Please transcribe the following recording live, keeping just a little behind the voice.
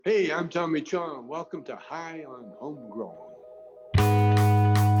Hey, I'm Tommy Chong. Welcome to High on Homegrown.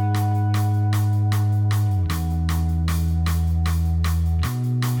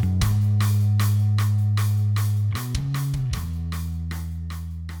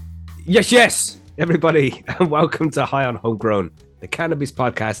 Yes, everybody, and welcome to High on Homegrown, the cannabis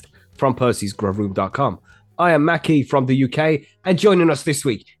podcast from Percy'sGrowroom.com. I am Mackie from the UK, and joining us this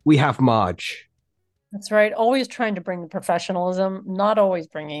week, we have Marge. That's right. Always trying to bring the professionalism, not always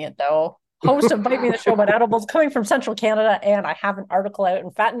bringing it though. Host of Bite Me the Show about edibles, coming from Central Canada, and I have an article out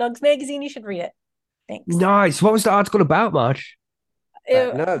in Fat Nugs magazine. You should read it. Thanks. Nice. What was the article about, Marge?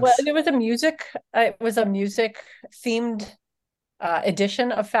 It was a music themed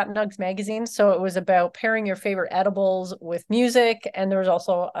edition of Fat Nugs magazine. So it was about pairing your favorite edibles with music, and there was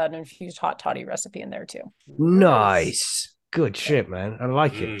also an infused hot toddy recipe in there too. Nice. Good shit, man. I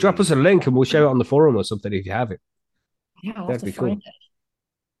like it. Drop us a link and we'll share it on the forum or something if you have it. Yeah, I'll That'd be cool. It.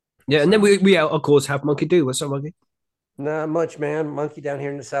 Yeah, and then we of course have Monkey Do. What's up, Monkey? Not much, man. Monkey down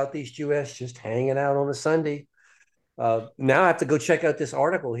here in the Southeast US, just hanging out on a Sunday. Now I have to go check out this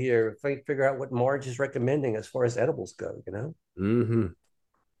article here, figure out what Marge is recommending as far as edibles go, you know? Mm-hmm.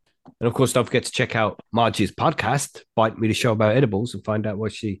 And of course, don't forget to check out Marge's podcast, Bite Me the Show about edibles, and find out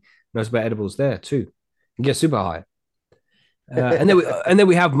what she knows about edibles there too. And get super high. And then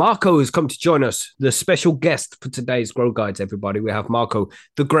we have Marco who's come to join us, the special guest for today's Grow Guides, everybody. We have Marco,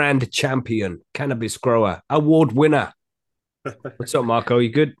 the grand champion, cannabis grower, award winner. What's up, Marco?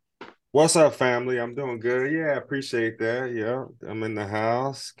 You good? What's up, family? I'm doing good. Yeah, I appreciate that. Yeah, I'm in the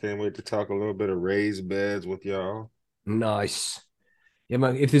house. Can't wait to talk a little bit of raised beds with y'all. Nice. Yeah,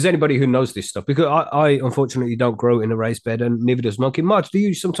 man, if there's anybody who knows this stuff, because I unfortunately don't grow in a raised bed, and neither does Monkey. Marge, do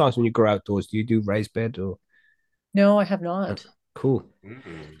you sometimes when you grow outdoors, do you do raised bed or? No, I have not. Cool.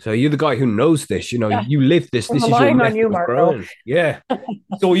 Mm-hmm. So you're the guy who knows this. You know, you live this. I'm this is your method of growing. Yeah.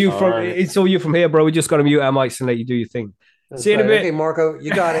 It's all you from. Right. It's all you from here, bro. We just got to mute our mics and let you do your thing. That's See you in a bit. Okay, Marco,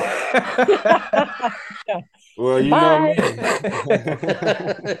 you got it. Well, you know me.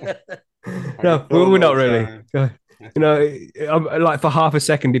 No, we're not really. You know, like for half a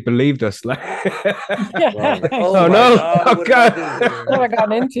second, he believed us. Like, oh no, I've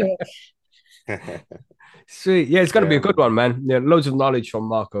gotten into it. Sweet. Yeah, it's going to be a good one, man. Yeah, loads of knowledge from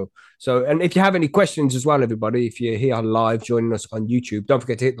Marco. So, and if you have any questions as well, everybody, if you're here live joining us on YouTube, don't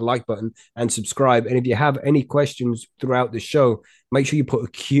forget to hit the like button and subscribe. And if you have any questions throughout the show, make sure you put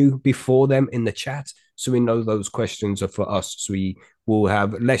a Q before them in the chat so we know those questions are for us. So we will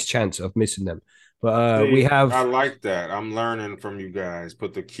have less chance of missing them. But we have. I like that. I'm learning from you guys.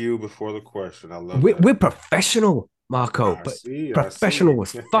 Put the Q before the question. I love that. We're professional, Marco. Professional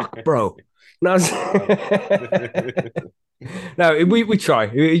as fuck, bro. No, no, we try.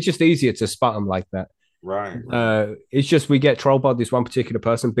 It's just easier to spot them like that. Right. It's just we get trolled by this one particular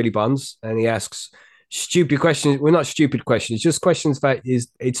person, Billy Buns, and he asks stupid questions. Well, not stupid questions, just questions that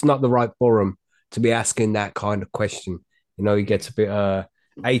it's not the right forum to be asking that kind of question. You know, he gets a bit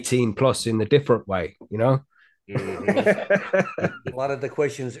 18 plus in a different way, you know? Mm-hmm. A lot of the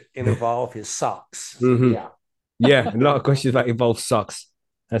questions involve his socks. Mm-hmm. Yeah, a lot of questions that involve socks.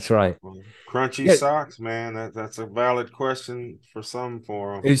 That's right. Crunchy socks, man. That's a valid question for some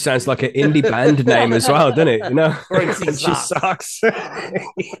forum. It sounds like an indie band name as well, doesn't it? You know, Crunchy socks.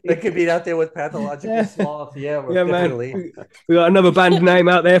 They could be out there with pathological sloth. Yeah, definitely. Man. We got another band name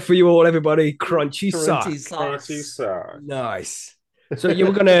out there for you all, everybody. Crunchy socks. Crunchy socks. Nice. So yeah,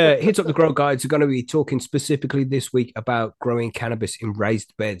 we're going to hit up the Grow Guides. We're going to be talking specifically this week about growing cannabis in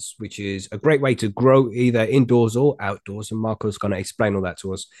raised beds, which is a great way to grow either indoors or outdoors. And Marco's going to explain all that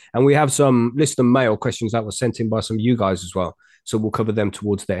to us. And we have some listener mail questions that were sent in by some of you guys as well. So we'll cover them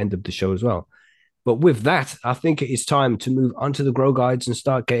towards the end of the show as well. But with that, I think it is time to move on to the Grow Guides and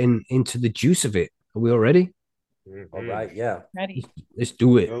start getting into the juice of it. Are we all ready? Mm-hmm. All right, yeah. Ready. Let's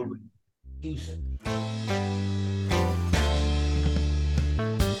do it. Juice it.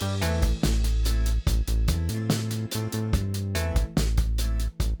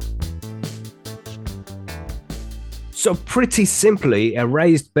 So pretty simply, a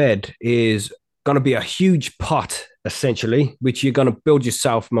raised bed is going to be a huge pot, essentially, which you're going to build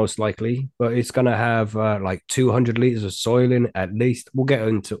yourself most likely, but it's going to have like 200 liters of soil in it at least. We'll get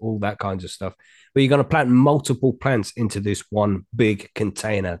into all that kinds of stuff. But you're going to plant multiple plants into this one big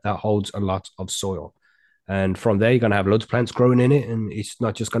container that holds a lot of soil. And from there, you're going to have loads of plants growing in it. And it's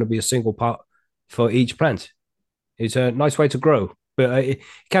not just going to be a single pot for each plant. It's a nice way to grow. But it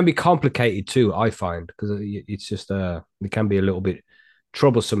can be complicated too, I find, because it's just it can be a little bit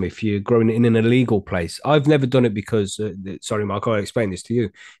troublesome if you're growing it in an illegal place. I've never done it because, sorry, Mark, I'll explain this to you.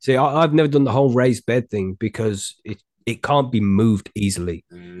 See, I've never done the whole raised bed thing because it it can't be moved easily.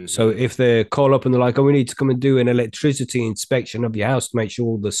 Mm-hmm. So if they call up and they're like, "Oh, we need to come and do an electricity inspection of your house to make sure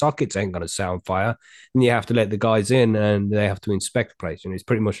all the sockets ain't going to set on fire," and you have to let the guys in and they have to inspect the place. And it's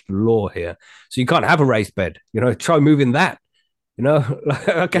pretty much the law here. So you can't have a raised bed. Try moving that.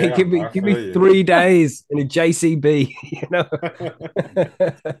 Okay, Yeah, give me 3 days in a JCB.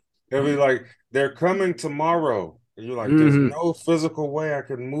 It'll be like they're coming tomorrow. And you're like, there's no physical way I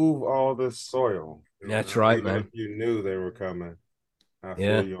could move all this soil. That's right, even man. if you knew they were coming. I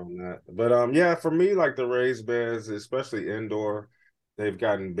Yeah. feel you on that. But yeah, for me, like the raised beds, especially indoor, they've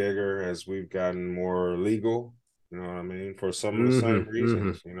gotten bigger as we've gotten more legal. You know what I mean? For some of the same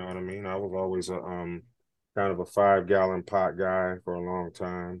reasons. You know what I mean? I was always a kind of a 5-gallon pot guy for a long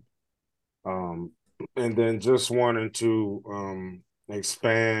time. And then just wanting to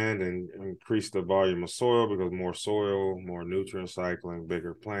expand and increase the volume of soil, because more soil, more nutrient cycling,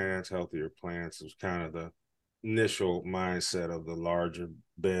 bigger plants, healthier plants is kind of the initial mindset of the larger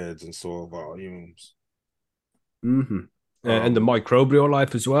beds and soil volumes. And the microbial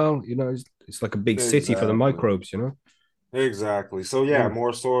life as well. It's like a big city for the microbes. Exactly. So yeah,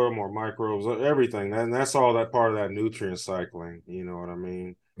 more soil, more microbes, everything. And that's all that part of that nutrient cycling. You know what I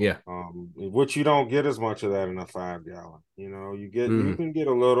mean? Yeah. Which you don't get as much of that in a 5-gallon. You can get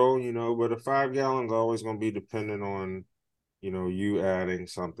a little, but a 5-gallon is always going to be dependent on, you adding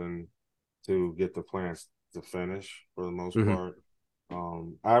something to get the plants to finish for the most part.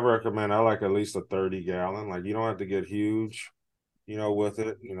 I like at least a 30-gallon. Like you don't have to get huge, with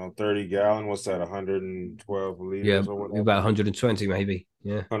it. 30-gallon, what's that, 112 liters or whatever? About 120 maybe.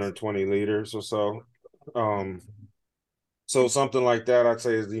 Yeah. 120 liters or so. So something like that, I'd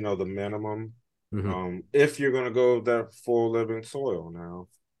say is, the minimum. If you're going to go that full living soil now.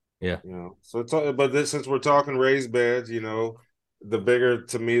 Yeah. Since we're talking raised beds, the bigger,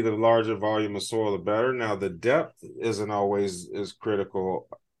 to me, the larger volume of soil, the better. Now, the depth isn't always as critical,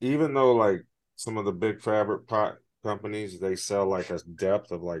 even though like some of the big fabric pot companies, they sell like a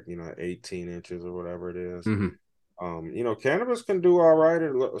depth of like, 18 inches or whatever it is. Cannabis can do all right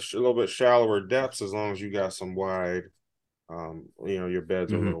at a little bit shallower depths as long as you got some wide, your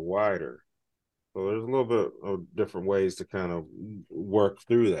beds are a little wider. So there's a little bit of different ways to kind of work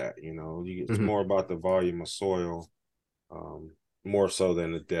through that. It's more about the volume of soil, more so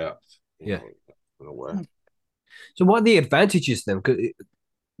than the depth. In a way. So what are the advantages then?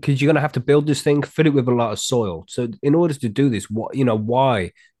 Because you're going to have to build this thing, fill it with a lot of soil. So in order to do this,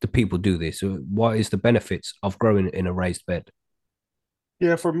 why do people do this? What is the benefits of growing in a raised bed?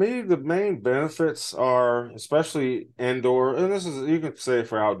 Yeah, for me, the main benefits are, especially indoor, and you can say it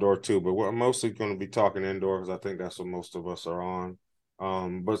for outdoor too, but we're mostly going to be talking indoor because I think that's what most of us are on.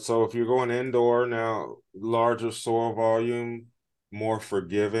 But so if you're going indoor now, larger soil volume, more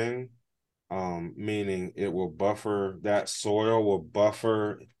forgiving, meaning that soil will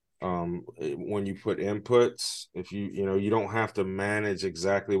buffer when you put inputs. If you don't have to manage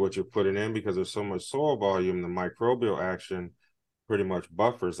exactly what you're putting in because there's so much soil volume, the microbial action pretty much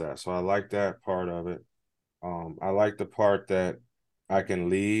buffers that. So I like that part of it. I like the part that I can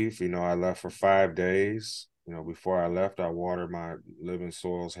leave. I left for 5 days. Before I left, I watered my living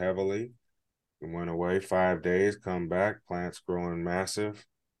soils heavily and went away 5 days, come back, plants growing massive.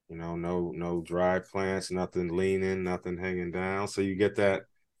 No dry plants, nothing leaning, nothing hanging down. So you get that.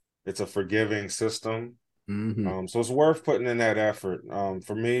 It's a forgiving system. So it's worth putting in that effort.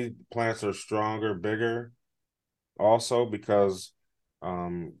 For me, plants are stronger, bigger also because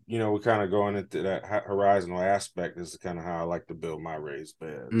we're kind of going into that horizontal aspect. This is kind of how I like to build my raised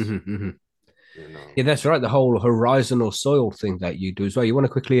beds. Yeah, that's right. The whole horizontal soil thing that you do as well. You want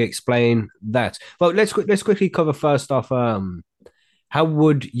to quickly explain that? Well, let's quickly cover first off. How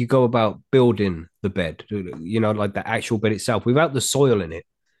would you go about building the bed? Like the actual bed itself without the soil in it.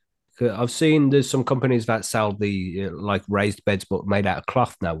 I've seen there's some companies that sell the like raised beds, but made out of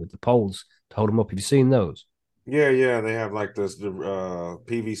cloth now with the poles to hold them up. Have you seen those? Yeah, they have like the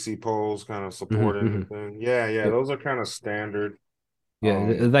PVC poles kind of supporting the thing. Yeah, those are kind of standard. Yeah,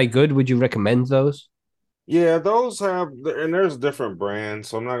 are they good? Would you recommend those? Yeah, those have, and there's different brands,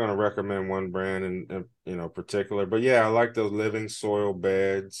 so I'm not going to recommend one brand in particular. But yeah, I like those living soil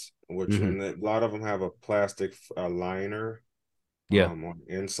beds, and a lot of them have a plastic liner on the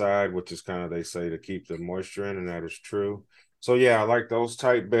inside, which is kind of, they say, to keep the moisture in, and that is true. So yeah, I like those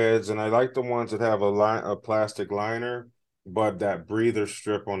type beds, and I like the ones that have a plastic liner, but that breather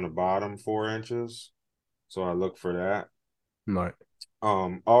strip on the bottom 4 inches. So I look for that. Right.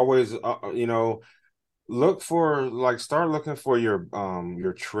 Always, start looking for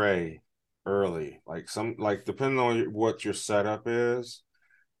your tray early. Depending on what your setup is,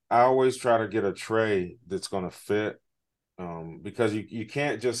 I always try to get a tray that's going to fit because you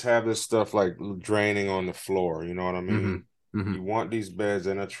can't just have this stuff like draining on the floor. You know what I mean? Mm-hmm. You want these beds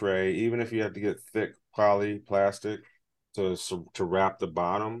in a tray, even if you have to get thick poly plastic to wrap the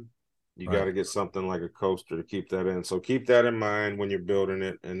bottom. You got to get something like a coaster to keep that in. So keep that in mind when you're building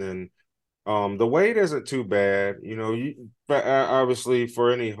it, and then the weight isn't too bad. You know, but obviously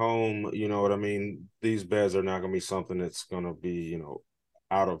for any home, you know what I mean, these beds are not going to be something that's going to be, you know,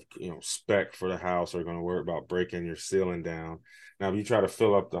 out of, you know, spec for the house, or going to worry about breaking your ceiling down. Now, if you try to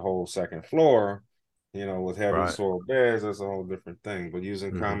fill up the whole second floor, you know, with heavy soil beds, that's a whole different thing. But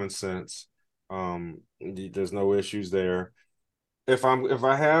using common sense, there's no issues there. If I'm going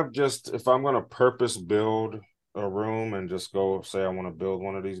to purpose build a room and just go say I want to build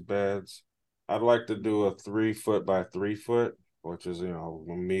one of these beds, I'd like to do a 3 foot by 3 foot, which is, you know,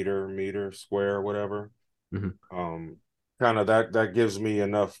 a meter square, whatever. Kind of that gives me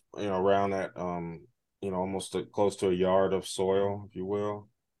enough, you know, around that, you know, almost close to a yard of soil, if you will.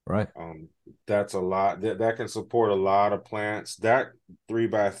 Right. That's a lot. That can support a lot of plants. That 3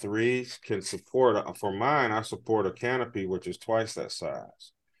 by 3 can support, for mine, I support a canopy which is twice that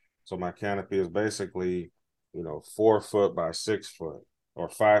size. So my canopy is basically, you know, 4 foot by 6 foot, or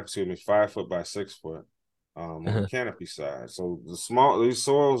 5 foot by 6 foot, on the canopy side. So these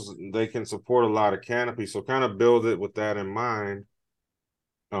soils, they can support a lot of canopy. So kind of build it with that in mind.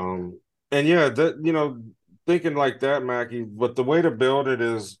 And yeah, that, you know, thinking like that, Mackie, but the way to build it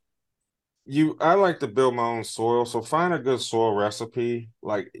is, I like to build my own soil. So find a good soil recipe.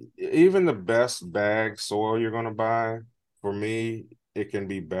 Like, even the best bag soil you're going to buy, for me, it can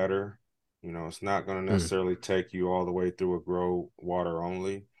be better. You know, it's not going to necessarily take you all the way through a grow water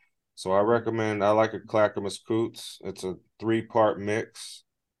only. So I like a Clackamas Coots. It's a 3-part mix.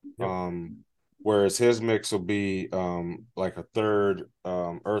 Whereas his mix will be like a third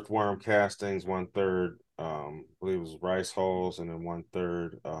earthworm castings, 1/3 I believe it was rice hulls, and then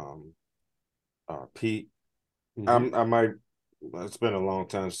 1/3 peat. I might, it's been a long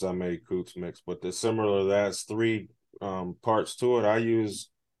time since I made Coots mix, but the similar to that's 3 parts to it. I use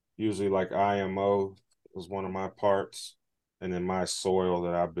usually like IMO is one of my parts, and then my soil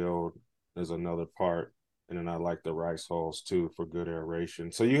that I build is another part. And then I like the rice hulls too for good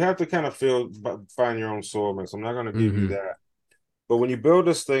aeration. So you have to kind of find your own soil mix. I'm not going to give you that. But when you build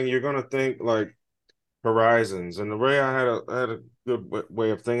this thing, you're going to think like horizons. And the way I had a good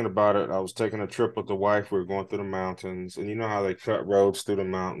way of thinking about it, I was taking a trip with the wife. We were going through the mountains, and you know how they cut roads through the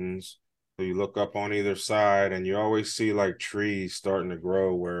mountains. So you look up on either side, and you always see like trees starting to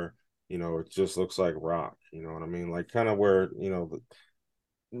grow where, you know, it just looks like rock. You know what I mean? Like kind of where, you know,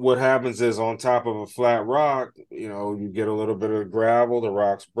 what happens is on top of a flat rock, you know, you get a little bit of gravel, the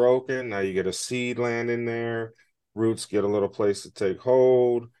rock's broken. Now you get a seed land in there, roots get a little place to take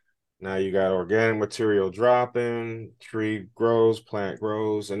hold. Now you got organic material dropping, tree grows, plant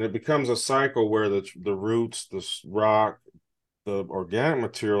grows, and it becomes a cycle where the roots, the rock, the organic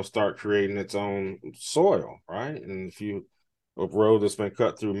material start creating its own soil, right? And if you a road that's been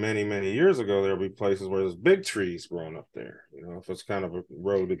cut through many, many years ago, there'll be places where there's big trees growing up there. You know, if it's kind of a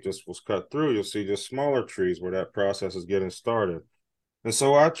road that just was cut through, you'll see just smaller trees where that process is getting started. And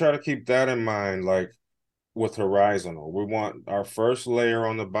so I try to keep that in mind, like with horizontal. We want our first layer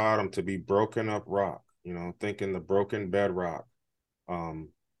on the bottom to be broken up rock, you know, thinking the broken bedrock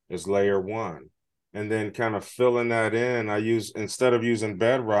is layer 1. And then kind of filling that in, instead of using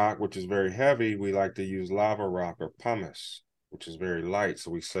bedrock, which is very heavy, we like to use lava rock or pumice, which is very light.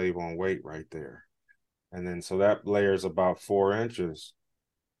 So we save on weight right there. And then so that layer is about 4 inches.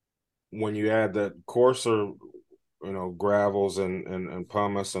 When you add the coarser, you know, gravels and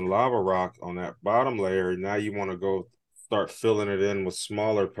pumice and lava rock on that bottom layer, now you want to go start filling it in with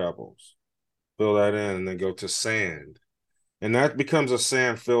smaller pebbles. Fill that in, and then go to sand. And that becomes a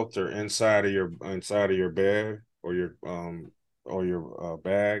sand filter inside of your bed or your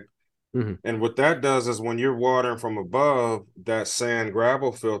bag. And what that does is when you're watering from above, that sand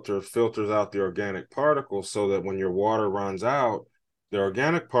gravel filters out the organic particles, so that when your water runs out, the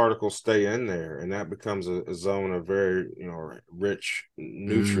organic particles stay in there, and that becomes a zone of very, you know, rich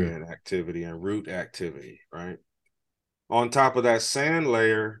nutrient activity and root activity, right? On top of that sand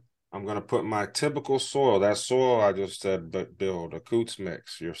layer, I'm going to put my typical soil. That soil I just said, but build a Coots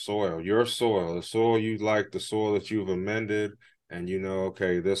mix, your soil, the soil you like, the soil that you've amended, and you know,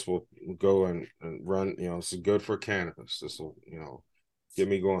 okay, this will go and run, you know, this is good for cannabis. This will, you know, get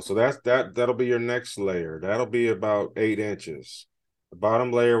me going. So that'll be your next layer. That'll be about 8 inches. The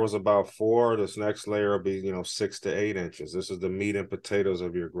bottom layer was about 4. This next layer will be, you know, 6 to 8 inches. This is the meat and potatoes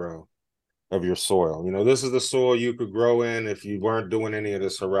of your grow, of your soil. You know, this is the soil you could grow in if you weren't doing any of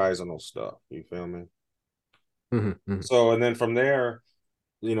this horizontal stuff. You feel me? So, and then from there,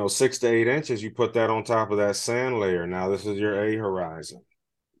 6 to 8 inches, you put that on top of that sand layer. Now, this is your A horizon.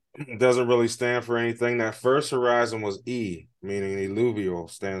 It doesn't really stand for anything. That first horizon was E, meaning alluvial,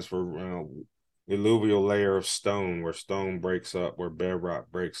 stands for alluvial layer of stone, where stone breaks up, where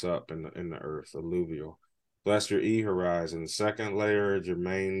bedrock breaks up in the earth, alluvial. So that's your E horizon. The second layer is your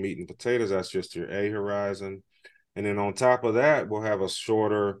main meat and potatoes. That's just your A horizon. And then on top of that, we'll have a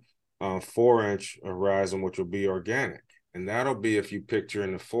shorter 4-inch horizon, which will be organic. And that'll be if you picture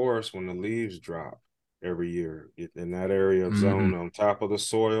in the forest when the leaves drop every year in that area of zone on top of the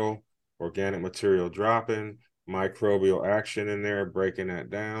soil, organic material dropping, microbial action in there, breaking that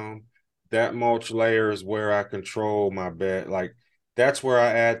down. That mulch layer is where I control my bed. Like that's where I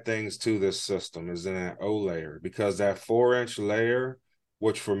add things to this system is in that O layer, because that 4-inch layer,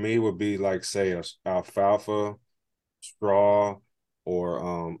 which for me would be like, say, a alfalfa, straw,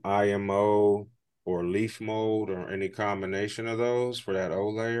 or IMO or leaf mold or any combination of those for that O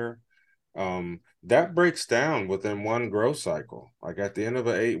layer, that breaks down within one growth cycle. Like at the end of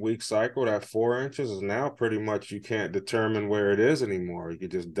an 8-week cycle, that 4 inches is now pretty much, you can't determine where it is anymore. You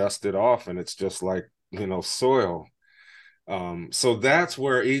can just dust it off and it's just like, soil. So that's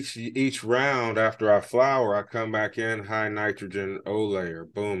where each round after I flower, I come back in high nitrogen O layer.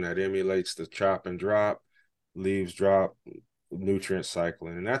 Boom, that emulates the chop and drop, leaves drop, nutrient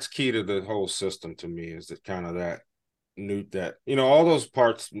cycling. And that's key to the whole system to me, is that kind of that all those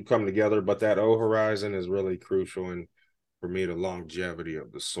parts come together, but that O horizon is really crucial and for me the longevity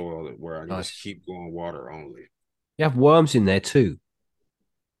of the soil, where I can just keep going water only. You have worms in there too.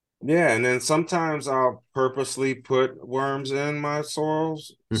 Yeah, and then sometimes I'll purposely put worms in my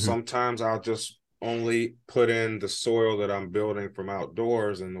soils. Sometimes I'll just only put in the soil that I'm building from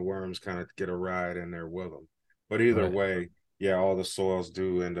outdoors, and the worms kind of get a ride in there with them. But either way, yeah, all the soils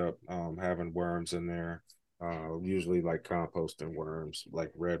do end up having worms in there. Usually like composting worms,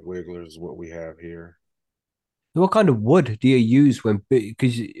 like red wigglers is what we have here. What kind of wood do you use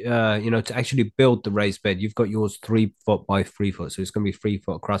because to actually build the raised bed, you've got yours 3 foot by 3 foot, so it's going to be 3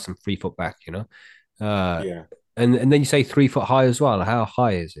 foot across and 3 foot back, Yeah. And then you say 3 foot high as well. How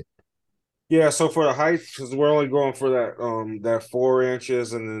high is it? Yeah, so for the height, because we're only going for that 4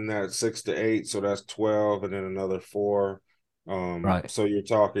 inches and then that 6 to 8, so that's 12, and then another 4. Right. So you're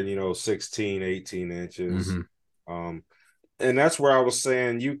talking, 16, 18 inches. And that's where I was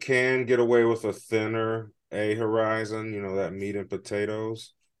saying you can get away with a thinner A horizon, that meat and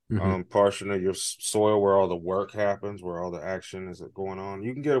potatoes, portion of your soil where all the work happens, where all the action is going on.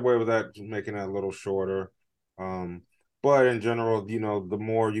 You can get away with that, making that a little shorter. But in general, the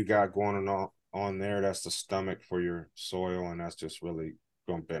more you got going on there, that's the stomach for your soil, and that's just really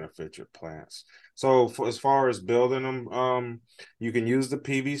going to benefit your plants. So as far as building them, you can use the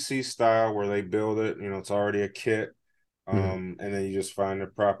PVC style where they build it. It's already a kit. And then you just find the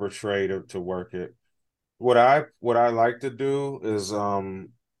proper tray to work it. What I like to do is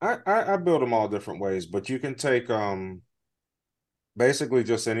I build them all different ways, but you can take basically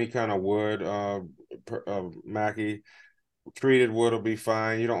just any kind of wood, Mackie. Treated wood will be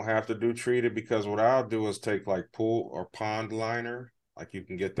fine. You don't have to do treated, because what I'll do is take like pool or pond liner, like you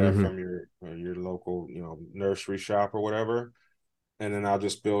can get that from your local nursery shop or whatever, and then I'll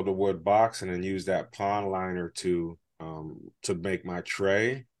just build a wood box and then use that pond liner to make my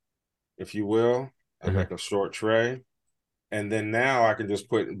tray, if you will, and make a short tray. And then now I can just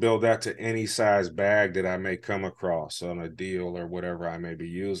build that to any size bag that I may come across on a deal or whatever I may be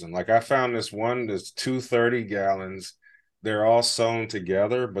using. Like I found this one that's 230 gallons. They're all sewn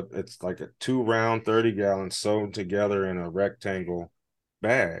together, but it's like a 2 round 30-gallon sewn together in a rectangle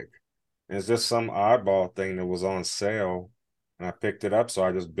bag. And it's just some oddball thing that was on sale, and I picked it up. So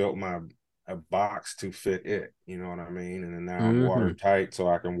I just built a box to fit it. You know what I mean? And then now I'm watertight, so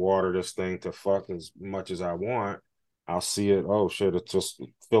I can water this thing to fuck as much as I want. I'll see it. Oh shit, it's just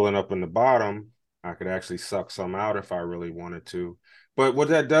filling up in the bottom. I could actually suck some out if I really wanted to. But what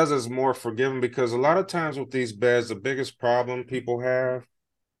that does is more forgiving, because a lot of times with these beds, the biggest problem people have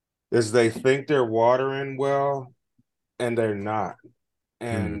is they think they're watering well and they're not.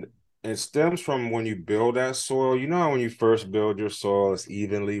 And it stems from when you build that soil. You know how when you first build your soil, it's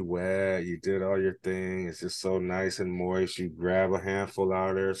evenly wet. You did all your thing. It's just so nice and moist. You grab a handful out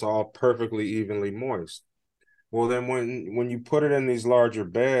of there. It's all perfectly evenly moist. Well, then when you put it in these larger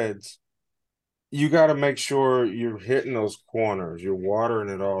beds, you got to make sure you're hitting those corners. You're watering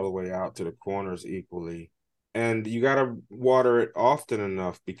it all the way out to the corners equally. And you got to water it often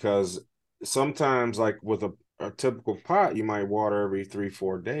enough, because sometimes, like with a typical pot, you might water every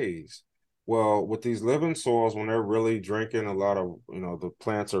 3-4 days. Well, with these living soils, when they're really drinking a lot of, the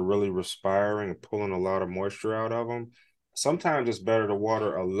plants are really respiring and pulling a lot of moisture out of them. Sometimes it's better to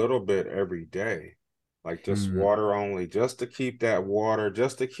water a little bit every day, like just Mm. water only, just to keep that water,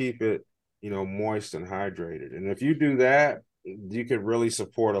 just to keep it, moist and hydrated. And if you do that, you can really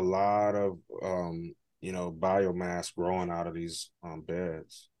support a lot of, biomass growing out of these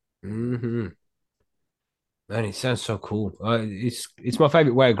beds. Hmm. Man, it sounds so cool. It's my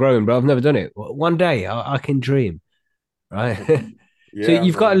favorite way of growing, but I've never done it. One day I can dream, right? So Yeah,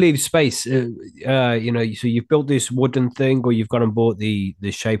 you've got to man. leave space. So you've built this wooden thing, or you've gone and bought the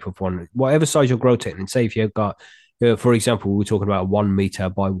shape of one, whatever size your grow tent. And say if you've got, for example, we're talking about a 1 meter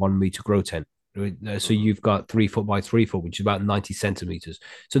by 1 meter grow tent. So Uh-huh. you've got 3 foot by 3 foot, which is about 90 centimeters.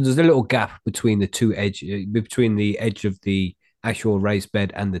 So there's a little gap between the two edge, between the edge of the actual raised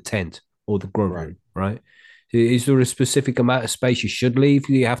bed and the tent or the grow Right. room, right? Is there a specific amount of space you should leave?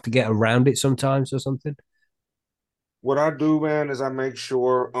 You have to get around it sometimes or something? What I do, man, is I make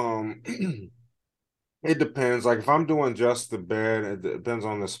sure it depends. Like if I'm doing just the bed, it depends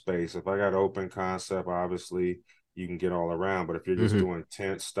on the space. If I got open concept, obviously you can get all around. But if you're just Hmm. doing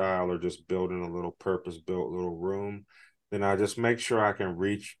tent style or just building a little purpose-built little room, then I just make sure I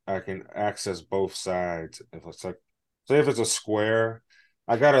can access both sides. If it's like, say if it's a square,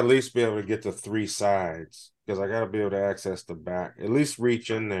 I gotta at least be able to get to three sides because I gotta be able to access the back, at least reach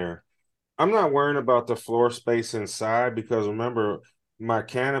in there. I'm not worrying about the floor space inside because remember, my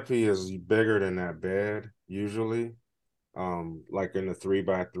canopy is bigger than that bed usually. Like in the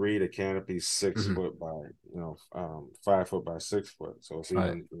 3x3, the canopy's six Hmm. foot by 5 foot by 6 foot, so it's Right.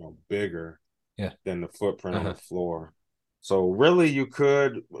 even bigger Yeah. than the footprint on the Uh-huh. floor. So really, you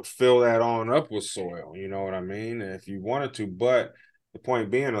could fill that on up with soil. You know what I mean? If you wanted to, but the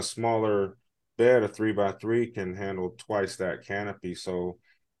point being, a smaller bed, a 3x3, can handle twice that canopy. So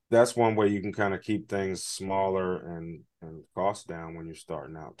that's one way you can kind of keep things smaller and cost down when you're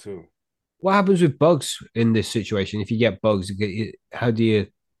starting out too. What happens with bugs in this situation? If you get bugs, how do you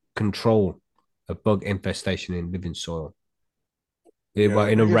control a bug infestation in living soil? Yeah, Well,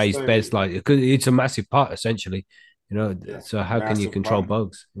 the in a biggest raised bed, thing, like because it's a massive pot essentially, yeah, So how can you massive control pot.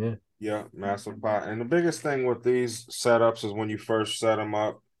 bugs? Yeah. Yeah, massive pot. And the biggest thing with these setups is when you first set them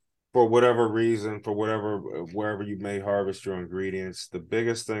up, for whatever reason, for whatever wherever you may harvest your ingredients, the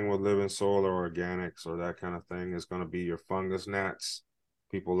biggest thing with living soil or organics or that kind of thing is going to be your fungus gnats.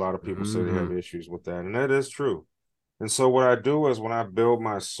 A lot of people say they Hmm. have issues with that, and that is true. And so what I do is when I build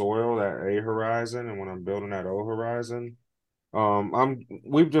my soil, that A horizon, and when I'm building that O horizon,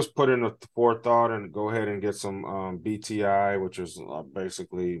 we've just put in a forethought and go ahead and get some BTI, which is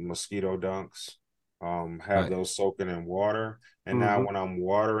basically mosquito dunks. Have Right. those soaking in water, and now Mhm. when I'm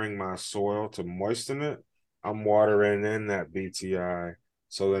watering my soil to moisten it, I'm watering in that BTI.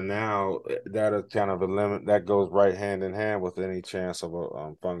 So then now that is kind of a limit that goes right hand in hand with any chance of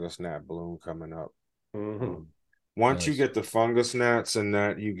a fungus gnat bloom coming up. Mhm. Um, Once you Nice. get the fungus gnats and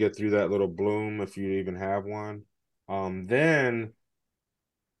that you get through that little bloom, if you even have one, then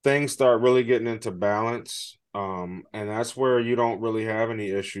things start really getting into balance. And that's where you don't really have any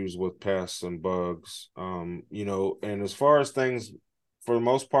issues with pests and bugs. And as far as things, for the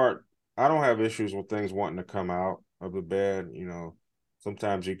most part, I don't have issues with things wanting to come out of the bed.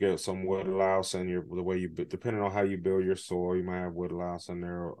 Sometimes you get some wood louse in the way depending on how you build your soil, you might have wood louse in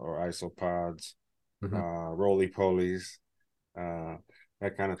there or isopods, Hmm. roly polies, uh,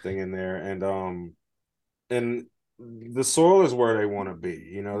 that kind of thing in there. And the soil is where they want to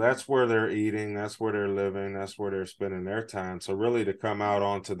be. That's where they're eating, that's where they're living, that's where they're spending their time. So really, to come out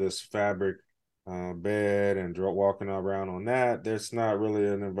onto this fabric bed and walking around on that, that's not really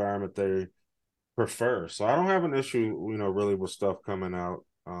an environment they prefer. So I don't have an issue, really with stuff coming out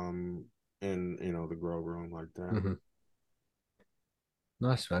in the grow room like that. Hmm.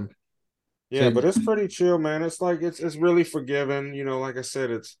 Nice, man. Yeah, So but it's pretty chill, man. It's like it's really forgiving. Like I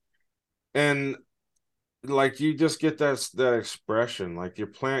said, and like you just get that expression, like your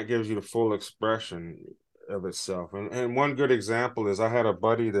plant gives you the full expression of itself. And one good example is I had a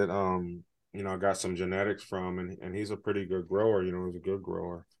buddy that I got some genetics from, and he's a pretty good grower. He's a good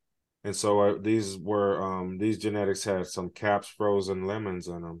grower. And so these genetics had some caps frozen lemons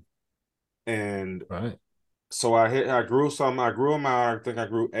in them. And right. so I grew them out. I think I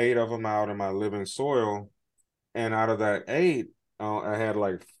grew 8 of them out in my living soil, and out of that 8, I had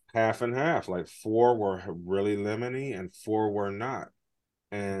like half and half. Like 4 were really lemony and 4 were not.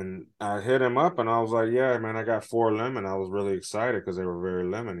 And I hit him up and I was like, "Yeah, man, I got 4 lemon." I was really excited because they were very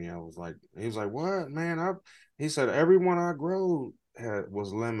lemony. He was like, "What, man?" He said, "Every one I grew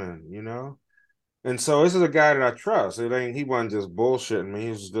was lemon." And so this is a guy that I trust. He wasn't just bullshitting me. He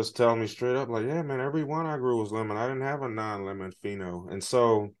was just telling me straight up, like, yeah, man, every one I grew was lemon. I didn't have a non-lemon pheno. And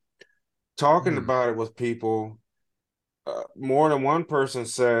so talking Mm. about it with people, more than one person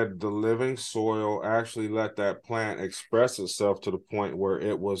said the living soil actually let that plant express itself to the point where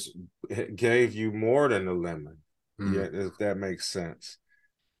it gave you more than the lemon. Yeah, Mm. if that makes sense.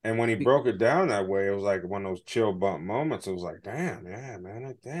 And when he broke it down that way, it was like one of those chill bump moments. It was like, damn, yeah,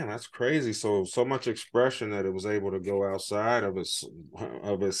 man, damn, that's crazy. So much expression that it was able to go outside of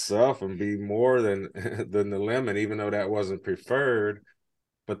itself and be more than than the lemon, even though that wasn't preferred.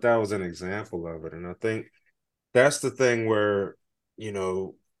 But that was an example of it. And I think that's the thing where, you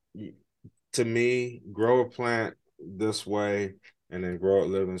know, to me, grow a plant this way and then grow it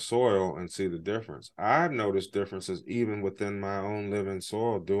living soil and see the difference. I've noticed differences even within my own living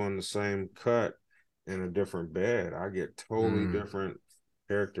soil doing the same cut in a different bed. I get totally Mm. different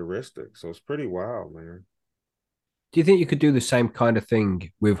characteristics. So it's pretty wild, man. Do you think you could do the same kind of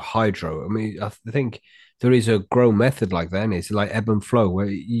thing with hydro? I mean, I think there is a grow method like that, and it's like ebb and flow, where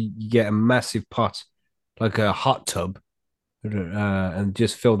you get a massive pot, like a hot tub, and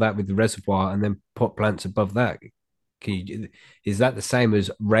just fill that with the reservoir, and then put plants above that. Is that the same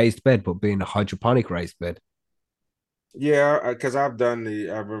as raised bed, but being a hydroponic raised bed? Yeah, because I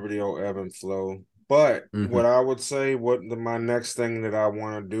remember the old ebb and flow. But Hmm. what I would say, my next thing that I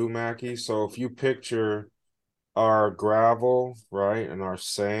want to do, Mackie. So if you picture our gravel, right, and our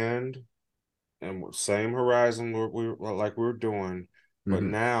sand, and same horizon like we are doing, but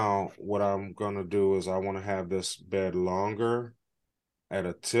Hmm. now what I'm gonna do is I want to have this bed longer at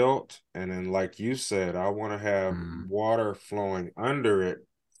a tilt, and then like you said, I want to have Mm. water flowing under it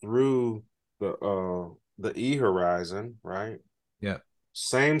through the E horizon, right? Yeah.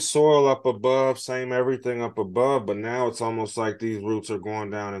 Same soil up above, same everything up above, but now it's almost like these roots are going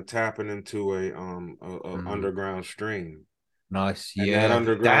down and tapping into a Mm. underground stream. Nice. And that Yeah.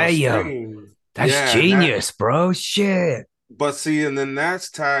 underground Damn. stream, That's yeah, and that genius, bro. Shit. but see, and then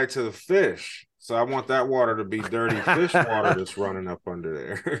that's tied to the fish. So I want that water to be dirty fish water that's running up under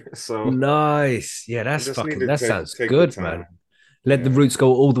there. So Nice. Yeah, I that's just need fucking, to that sounds take the good, man. time. Let the Yeah. roots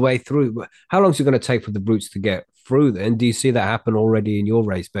go all the way through. How long is it going to take for the roots to get through? And do you see that happen already in your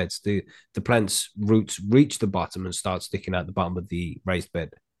raised beds? Do the plant's roots reach the bottom and start sticking out the bottom of the raised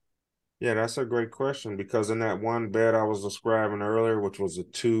bed? Yeah, that's a great question because in that one bed I was describing earlier, which was a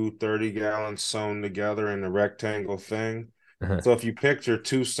 2 30-gallon sewn together in a rectangle thing. Uh-huh. So if you picture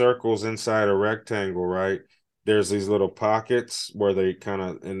two circles inside a rectangle, right? There's these little pockets where they kind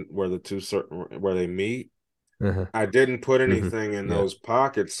of in where the where they meet. Uh-huh. I didn't put Hmm. anything in Yeah. those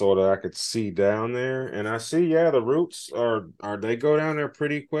pockets so that I could see down there. And I see, yeah, the roots are they go down there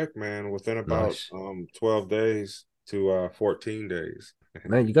pretty quick, man, within about Nice. 12 days to 14 days.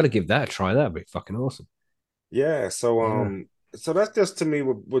 Man, you got to give that a try. That'd be fucking awesome. Yeah, so Yeah. so that's just to me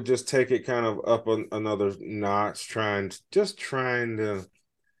would just take it kind of up another notch, trying to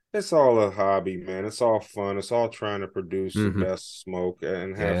it's all a hobby, man. It's all fun. It's all trying to produce the Hmm. best smoke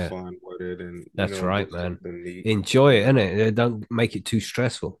and have Yeah. fun with it and That's do right, man. something neat. Enjoy it, innit? Don't make it too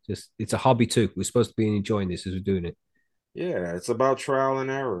stressful. Just it's a hobby too. We're supposed to be enjoying this as we're doing it. Yeah, it's about trial and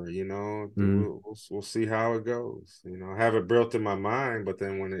error, Mm. We'll see how it goes. I have it built in my mind, but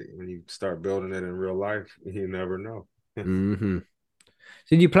then when you start building it in real life, you never know. Hmm.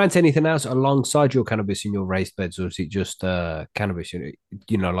 So do you plant anything else alongside your cannabis in your raised beds, or is it just cannabis?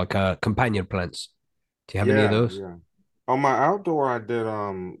 Like companion plants. Do you have any of Yeah, those? yeah. On my outdoor, I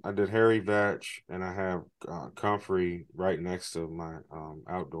did hairy vetch, and I have comfrey right next to my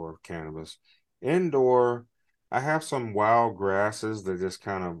outdoor cannabis. Indoor, I have some wild grasses that just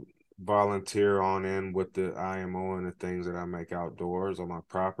kind of volunteer on in with the IMO and the things that I make outdoors on my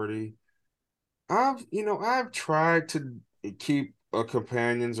property. I've tried to keep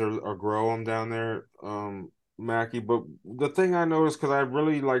companions or grow them down there, Mackie. But the thing I noticed, because I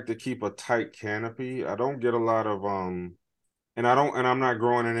really like to keep a tight canopy, I don't get a lot of and I'm not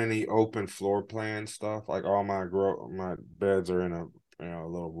growing in any open floor plan stuff. Like all my beds are in a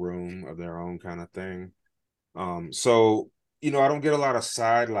little room of their own kind of thing. So I don't get a lot of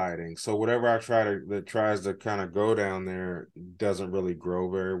side lighting. So whatever I try to that tries to kind of go down there doesn't really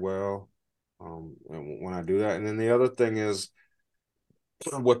grow very well. When I do that, and then the other thing is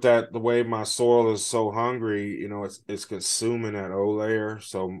with that the way my soil is so hungry, it's consuming that O layer.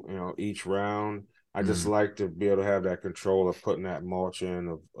 So each round, I just Mm. like to be able to have that control of putting that mulch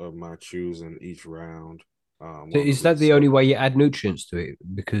in of my choosing each round. So While the is that roots the stay only way down. you add nutrients to it?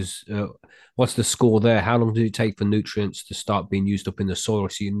 Because what's the score there? How long does it take for nutrients to start being used up in the soil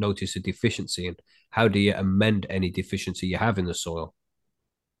so you notice a deficiency? And how do you amend any deficiency you have in the soil?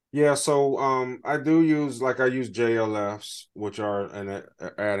 Yeah, so I do use I use JLFs, which are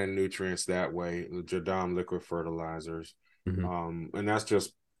adding nutrients that way, the Jadam liquid fertilizers. Mm-hmm. And that's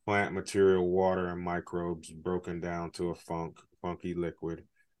just plant material, water, and microbes broken down to a funky liquid.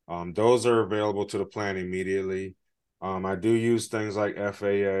 Those are available to the plant immediately. I do use things like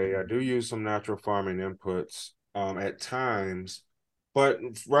FAA. I do use some natural farming inputs at times. But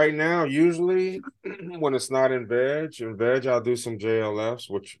right now, usually when it's not in veg, I'll do some JLFs,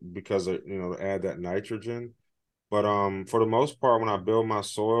 which because of, add that nitrogen. But for the most part, when I build my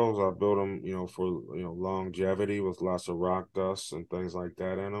soils, I build them, for longevity with lots of rock dust and things like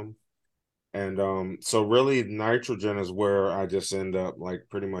that in them. And so really nitrogen is where I just end up, like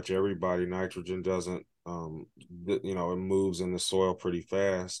pretty much everybody. Nitrogen doesn't it moves in the soil pretty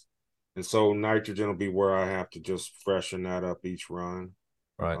fast. And so nitrogen will be where I have to just freshen that up each run,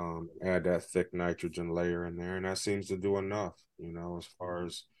 Right. add that thick nitrogen layer in there, and that seems to do enough, as far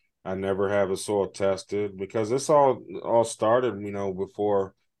as I never have a soil tested because this all started,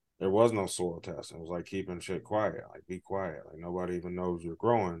 before there was no soil testing. It was like keeping shit quiet, like be quiet, like nobody even knows you're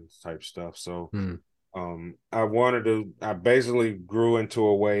growing type stuff. So I basically grew into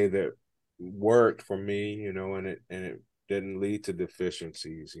a way that worked for me, and it didn't lead to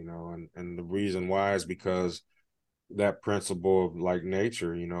deficiencies, and the reason why is because that principle of like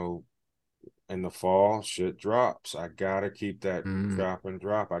nature, in the fall, shit drops. I gotta keep that drop and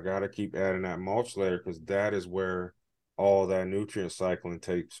drop. I gotta keep adding that mulch layer because that is where all that nutrient cycling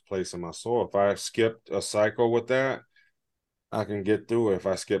takes place in my soil. If I skipped a cycle with that, I can get through it. If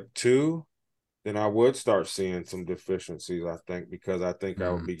I skip two, then I would start seeing some deficiencies, I think, because I think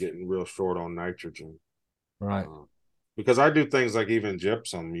I would be getting real short on nitrogen. Right. Because I do things like even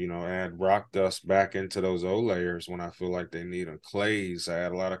gypsum, add rock dust back into those O layers when I feel like they need them. Clays, I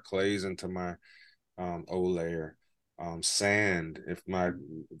add a lot of clays into my O layer. Sand, if my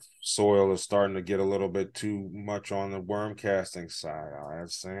soil is starting to get a little bit too much on the worm casting side, I'll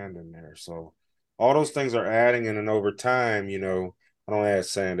add sand in there. So all those things are adding, and then over time, I don't add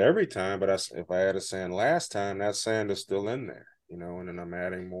sand every time, but if I added sand last time, that sand is still in there, and then I'm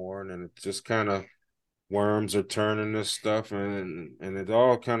adding more, and then it just kind of worms are turning this stuff, and it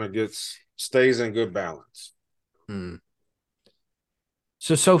all kind of stays in good balance.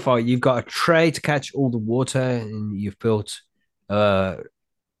 So far you've got a tray to catch all the water, and you've built uh,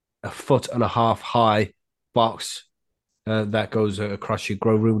 a 1.5 foot high box that goes across your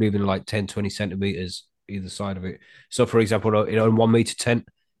grow room, even like 10, 20 centimeters either side of it. So, for example, a 1 meter tent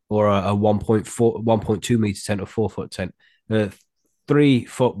or a 1.4, 1.2 meter tent or 4 foot tent, 3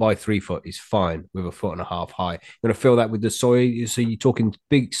 foot by 3 foot is fine with a 1.5 foot high. You're going to fill that with the soil. So, you're talking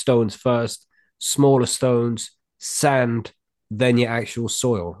big stones first, smaller stones, sand, then your actual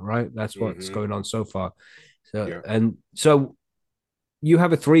soil, right? That's what's going on so far. So, Yeah. and so you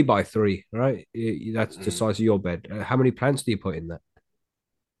have a 3 by 3, right? That's the size of your bed. How many plants do you put in that?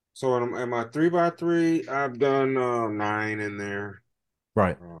 So in my 3 by 3, I've done 9 in there.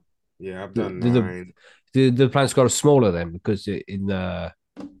 Right. Yeah, I've The done the, 9. the plants got a smaller then because in the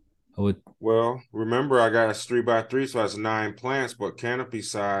I would Well, remember I got a 3 by 3, so that's 9 plants, but canopy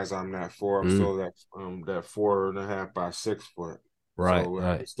size I'm not for. I'm still that 4.5 by 6 foot. right, So I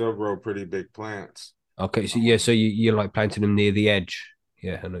right. can still grow pretty big plants. Okay, so yeah, so you're like planting them near the edge.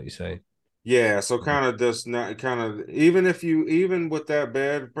 Yeah, I know what you're saying. Yeah, so kind of just not kind of even with that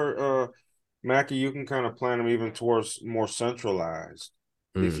bed per Mackie, you can kind of plan them even towards more centralized.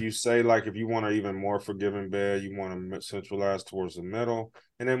 If Mm, you say like if you want an even more forgiving bed, you want to centralize towards the middle,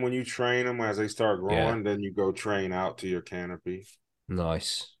 and then when you train them as they start yeah, growing, then you go train out to your canopy.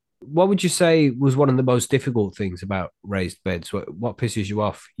 nice. What would you say was one of the most difficult things about raised beds? What pisses you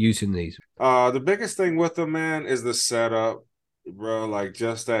off using these? The biggest thing with them, man, is the setup, bro. Like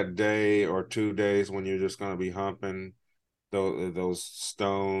just that day or 2 days when you're just gonna be humping those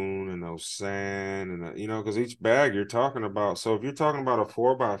stone and those sand and because each bag you're talking about. So if you're talking about a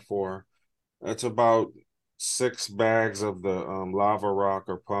 4 by 4, that's about 6 bags of the lava rock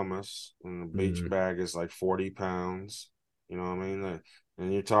or pumice, and each Mm, bag is like 40 pounds. You know what I mean?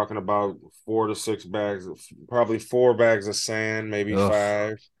 And you're talking about 4 to 6 bags, probably 4 bags of sand, maybe ugh.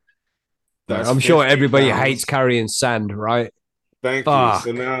 five. Like, That's I'm sure 50 everybody hates pounds. carrying sand, right? Thank you.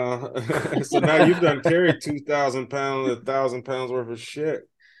 So Fuck. now, so now you've done carried 2,000 pounds, 1,000 pounds worth of shit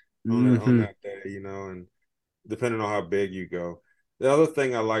on Hmm. that day, and depending on how big you go. The other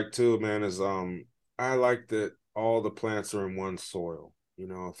thing I like too, man, is I like that all the plants are in one soil.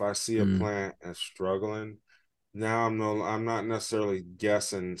 If I see a Mm, plant that's struggling, now I'm not necessarily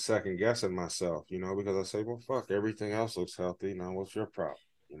second guessing myself, because I say, well, fuck, everything else looks healthy. Now what's your problem?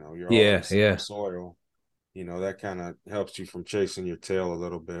 You're all in the yeah, same yeah. soil. that kind of helps you from chasing your tail a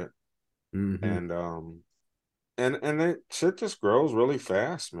little bit. Mm-hmm. And that shit just grows really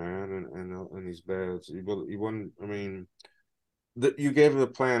fast, man. In these beds, you wouldn't. I mean, you gave the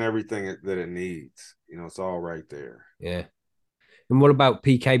plant everything that it needs. It's all right there. Yeah. And what about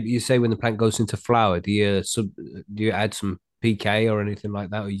PK? You say when the plant goes into flower, do you add some PK or anything like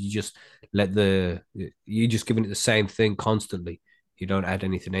that, or you just you just giving it the same thing constantly? You don't add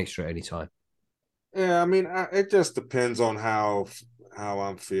anything extra at any time. Yeah, I mean, it just depends on how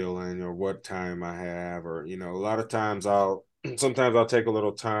I'm feeling or what time I have, or a lot of times sometimes I'll take a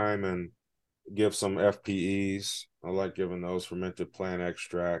little time and give some FPEs. I like giving those fermented plant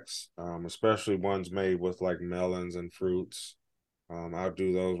extracts, especially ones made with like melons and fruits. I'll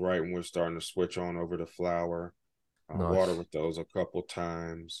do those right when we're starting to switch on over to flower. Water Nice. with those a couple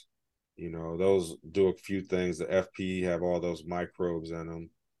times. Those do a few things. The FPE have all those microbes in them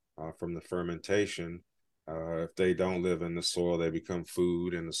from the fermentation. If they don't live in the soil, they become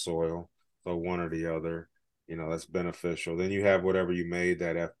food in the soil. So one or the other, that's beneficial. Then you have whatever you made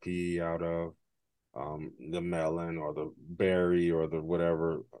that FPE out of, the melon or the berry or the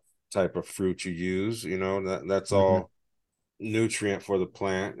whatever type of fruit you use. That's Mm-hmm. all nutrient for the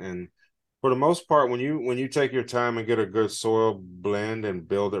plant. And for the most part, when you take your time and get a good soil blend and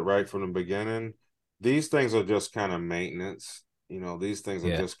build it right from the beginning, these things are just kind of maintenance. These things are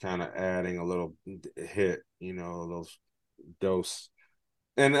Yeah. just kind of adding a little hit, those dose.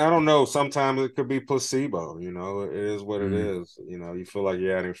 And I don't know, sometimes it could be placebo, it is what it Mm. is. You feel like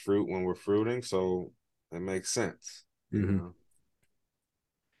you're adding fruit when we're fruiting, so it makes sense, you Mm-hmm. know.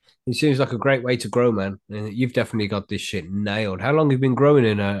 It seems like a great way to grow, man. And you've definitely got this shit nailed. How long have you been growing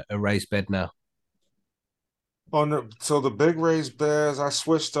in a raised bed now? So the big raised beds, I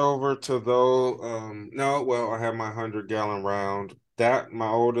switched over to those. No, well, I have my 100-gallon round. That my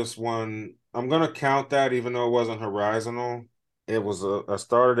oldest one, I'm gonna count that even though it wasn't horizontal. I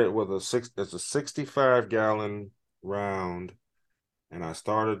started it with it's a 65-gallon round, and I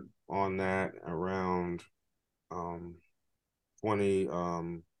started on that around um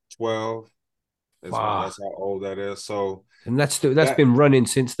 2012 Wow. that's how old that is. So And that's that been running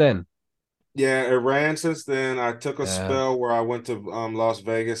since then. Yeah, it ran since then. I took a Yeah. spell where I went to Las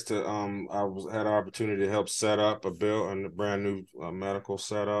Vegas to had an opportunity to help set up a brand new medical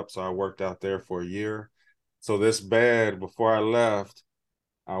setup. So I worked out there for a year. So this bed, before I left,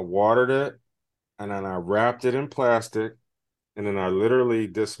 I watered it and then I wrapped it in plastic, and then I literally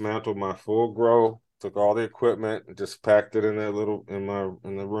dismantled my full grow, took all the equipment and just packed it in that little in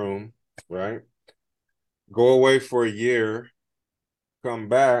the room, right? Go away for a year, come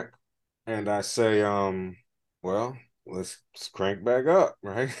back, and I say, well, let's crank back up,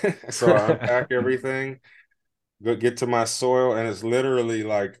 right? So I unpack everything, get to my soil, and it's literally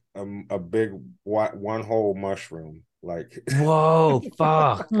like a big one whole mushroom. Like, Whoa,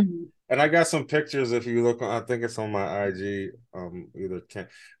 fuck. and I got some pictures if you look on, I think it's on my IG, either can,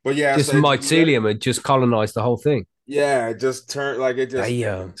 but yeah, Just so it's mycelium had just colonized the whole thing. yeah, it just turned like it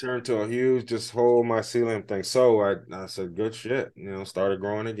Damn. turned to a huge just whole mycelium thing. So I said, good shit, started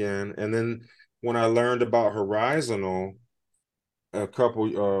growing again. And then when I learned about horizontal a couple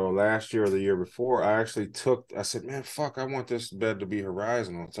last year or the year before, I said, man, fuck, I want this bed to be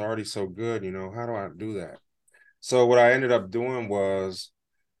horizontal. It's already so good, how do I do that? So what I ended up doing was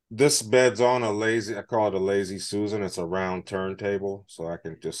this bed's on I call it a lazy Susan. It's a round turntable, so I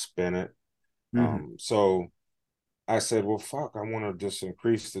can just spin it. Mhm. So I said, well, fuck, I want to just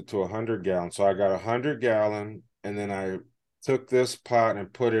increase it to 100 gallons. So I got 100 gallon, and then I took this pot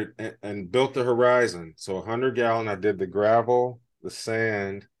and put it and built the horizon. So 100 gallon, I did the gravel, the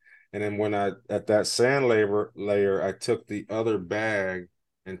sand, and then at that sand layer, I took the other bag,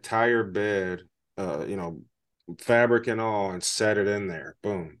 entire bed, fabric and all, and set it in there.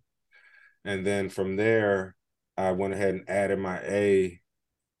 Boom. And then from there, I went ahead and added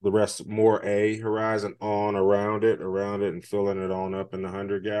the rest more horizon on around it, and filling it on up in the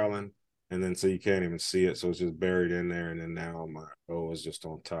 100 gallon. And then so you can't even see it. So it's just buried in there. And then now my O is just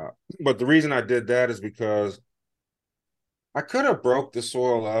on top. But the reason I did that is because I could have broke the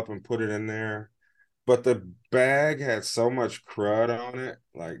soil up and put it in there, but the bag had so much crud on it,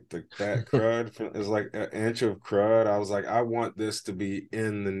 like that crud is like an inch of crud. I was like, I want this to be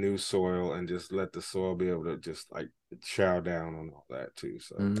in the new soil and just let the soil be able to just like chow down on all that too.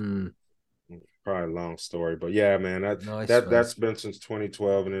 So Mm, probably a long story, but yeah, man, nice, man. that's been since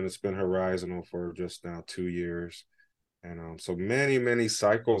 2012, and then it's been horizontal for just now 2 years, and so many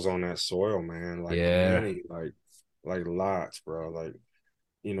cycles on that soil, man, like Yeah. many, like lots, bro. Like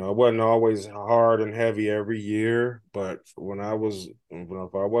it wasn't always hard and heavy every year, but if I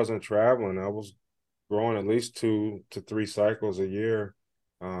wasn't traveling, I was growing at least 2 to 3 cycles a year.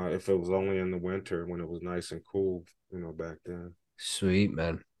 If it was only in the winter when it was nice and cool, back then. Sweet,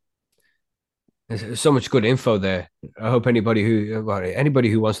 man. There's so much good info there. I hope anybody who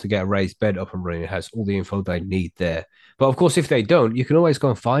wants to get a raised bed up and running has all the info they need there. But of course, if they don't, you can always go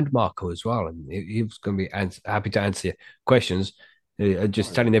and find Marco as well, and he's going to be happy to answer your questions.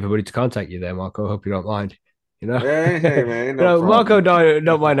 Just telling everybody to contact you there, Marco. Hope you don't mind. Hey, man, no problem. Marco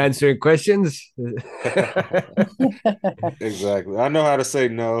don't mind answering questions. Exactly. I know how to say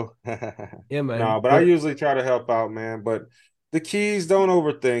no. Yeah, man. No, but I usually try to help out, man. But the keys, don't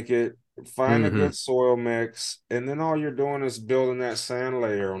overthink it. Find a good soil mix, and then all you're doing is building that sand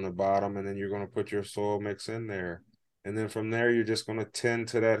layer on the bottom, and then you're going to put your soil mix in there. And then from there, you're just going to tend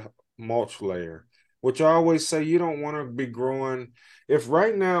to that mulch layer, which I always say you don't want to be growing. If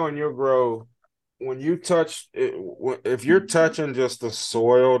right now in your grow, when you touch it, if you're touching just the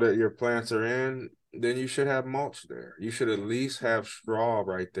soil that your plants are in, then you should have mulch there. You should at least have straw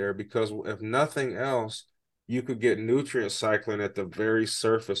right there, because if nothing else, you could get nutrient cycling at the very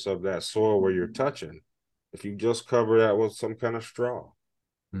surface of that soil where you're touching. If you just cover that with some kind of straw,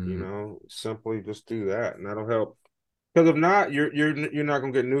 simply just do that, and that'll help. Because if not, you're not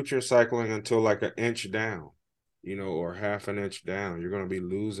gonna get nutrient cycling until like an inch down, or half an inch down. You're gonna be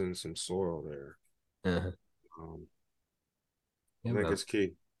losing some soil there. I think it's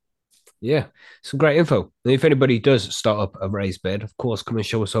key. Yeah, some great info. And if anybody does start up a raised bed, of course, come and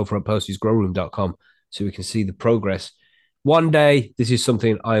show us over at postysgrowroom.com so we can see the progress. One day, this is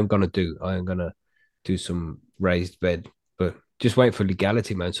something I am going to do. I am going to do some raised bed, but just wait for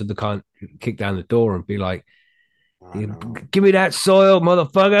legality, man. So they can't kick down the door and be like, give me that soil,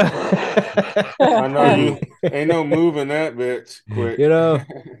 motherfucker. I know you ain't no moving that bitch quick.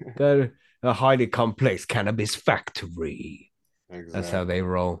 They're a highly complex cannabis factory. Exactly. That's how they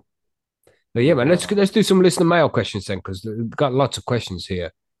roll. But yeah, man, let's do some listener mail questions then, because we've got lots of questions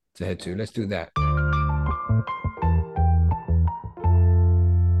here to head to. Let's do that.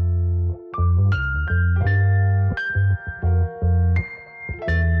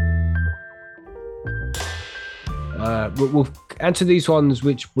 We'll answer these ones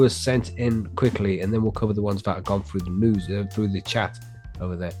which were sent in quickly, and then we'll cover the ones that have gone through the news, through the chat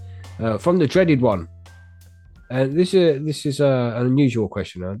over there. From the dreaded one. This is an unusual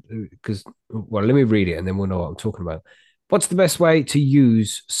question, because, let me read it and then we'll know what I'm talking about. What's the best way to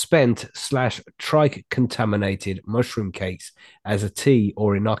use spent/trike contaminated mushroom cakes as a tea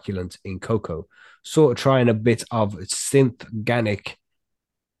or inoculant in cocoa? Sort of trying a bit of synth-organic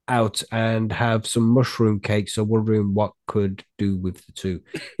out and have some mushroom cakes. So wondering what could do with the two.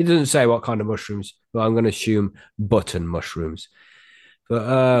 It doesn't say what kind of mushrooms, but I'm going to assume button mushrooms. But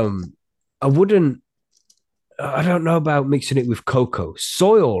I don't know about mixing it with cocoa.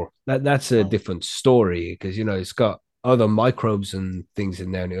 Soil, that's a different story, because, it's got other microbes and things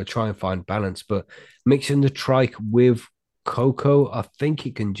in there, and it'll try and find balance. But mixing the trike with cocoa, I think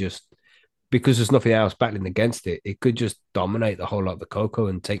it can just, because there's nothing else battling against it, it could just dominate the whole lot of the cocoa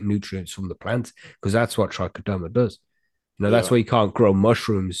and take nutrients from the plant, because that's what trichoderma does. That's why you can't grow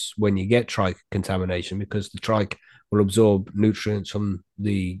mushrooms when you get trike contamination, because the trike will absorb nutrients from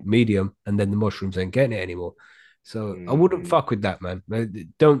the medium, and then the mushrooms ain't getting it anymore. So I wouldn't fuck with that, man.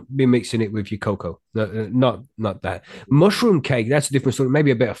 Don't be mixing it with your cocoa. No, not that. Mushroom cake, that's a different story.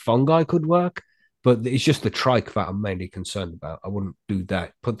 Maybe a bit of fungi could work, but it's just the trike that I'm mainly concerned about. I wouldn't do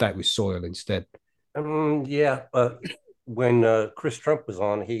that. Put that with soil instead. Yeah. When Chris Trump was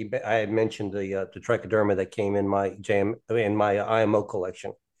on, I had mentioned the trichoderma that came in my IMO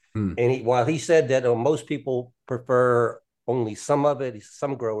collection. And while he said that most people prefer only some of it,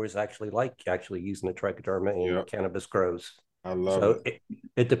 some growers actually like using the trichoderma in cannabis grows. I love it.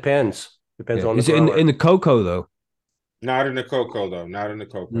 It depends. Depends on the grower. Is it in the cocoa though? Not in the cocoa though. Not in the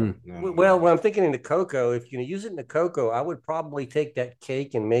cocoa. No. Well, when I'm thinking in the cocoa, if you use it in the cocoa, I would probably take that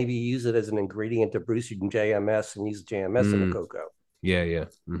cake and maybe use it as an ingredient to produce JMS and use JMS in the cocoa. Yeah.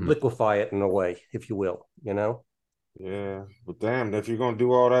 Liquefy it in a way, if you will, Yeah, but damn, if you're gonna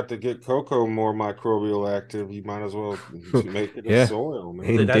do all that to get cocoa more microbial active, you might as well make it in soil, man.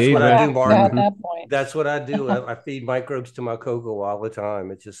 Indeed, that's what I do, Mark. At that point. That's what I do. I feed microbes to my cocoa all the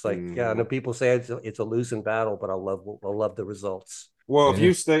time. It's just like, I know people say it's a losing battle, but I love the results. Well,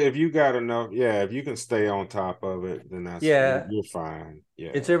 if you got enough, if you can stay on top of it, then you're fine.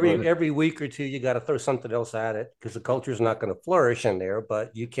 Yeah, it's every week or two you got to throw something else at it, because the culture is not going to flourish in there,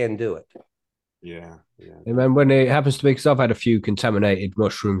 but you can do it. Yeah. And then when it happens to be, because I've had a few contaminated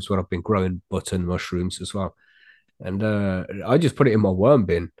mushrooms when I've been growing button mushrooms as well, and I just put it in my worm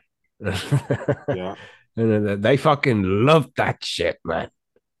bin. Yeah. And they fucking love that shit, man.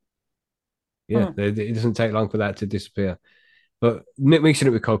 Yeah, it doesn't take long for that to disappear. But mixing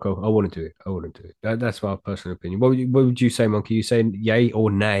it with cocoa, I wouldn't do it. I wouldn't do it. That's my personal opinion. What would you say, Monkey? You saying yay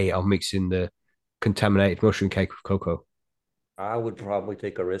or nay? I'm mixing the contaminated mushroom cake with cocoa. I would probably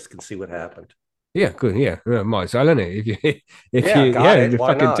take a risk and see what happened. Yeah, good. Yeah, might as well, isn't it? If you, if Yeah, you, got yeah, it. you Why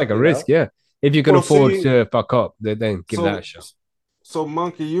fucking not? take a risk. Yeah, if you can Well, afford see, to fuck up, then give that so a shot. so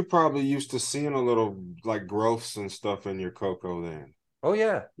Monkey, you probably used to seeing a little like growths and stuff in your cocoa then. Oh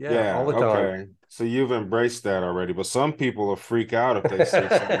yeah, yeah, all Yeah, the time. okay. So you've embraced that already, but some people will freak out if they see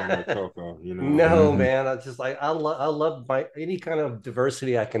something in their cocoa, you know. No, Mhm. man. I just like I love my any kind of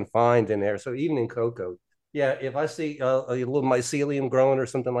diversity I can find in there. So even in cocoa, yeah. If I see a little mycelium growing or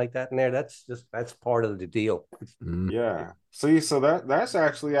something like that in there, that's part of the deal. Mm. Yeah. See, so that's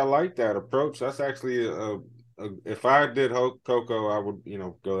actually I like that approach. That's actually if I did cocoa, I would,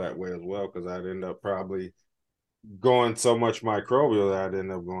 go that way as well because I'd end up probably going so much microbial that I'd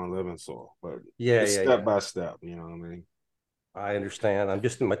end up going living soil. But Yeah, it's yeah, step yeah. by step, you know what I mean? I understand. I'm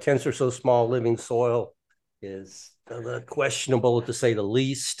just my tents are so small. Living soil is questionable to say the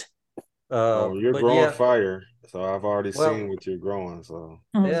least. Oh, you're But growing yeah, fire. So I've already seen well, what you're growing. So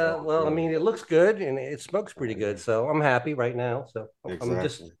it's Mhm. yeah. all Well, I good. mean, it looks good and it smokes Oh, pretty yeah, good. So I'm happy right now. So I'm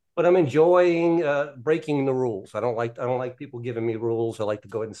just, exactly. but I'm enjoying breaking the rules. I don't like people giving me rules. I like to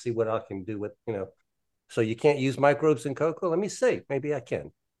go ahead and see what I can do with. So you can't use microbes in cocoa. Let me see. Maybe I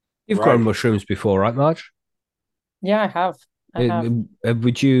can. You've grown Right. mushrooms before, right, Marge? Yeah, I have. I have.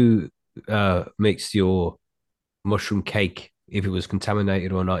 Would you mix your mushroom cake if it was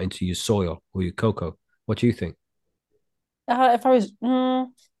contaminated or not into your soil or your cocoa? What do you think? If I was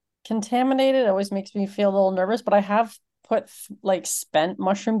contaminated, it always makes me feel a little nervous, but I have put like spent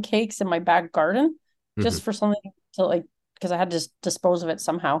mushroom cakes in my back garden Mhm. just for something to like because I had to dispose of it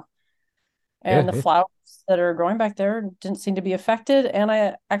somehow. Yeah, And the yeah. flowers that are growing back there didn't seem to be affected, and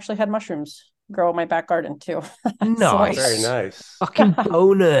I actually had mushrooms grow in my back garden too. So Very Nice. nice. Fucking yeah,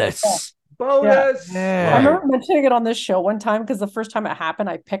 bonus. yeah. Bonus. I Yeah. Right. remember mentioning it on this show one time because the first time it happened,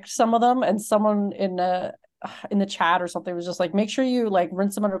 I picked some of them, and someone in the chat or something was just like, "Make sure you like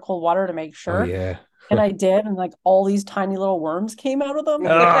rinse them under cold water to make Oh sure." yeah. And I did, and like all these tiny little worms came out of them,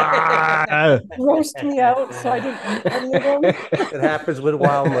 and it Ah! grossed me out. So I didn't eat any of them. It happens with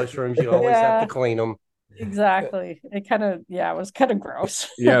wild mushrooms. You always have to Yeah, clean them. exactly. It kind of yeah, it was kind of gross.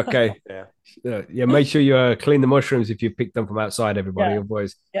 Yeah, okay. Yeah. Yeah, make sure you clean the mushrooms if you pick them from outside, everybody. Yeah.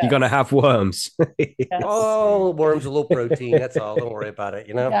 Otherwise, you're Yes. gonna have worms. Yes. Oh, worms, a little protein. That's all. Don't worry about it.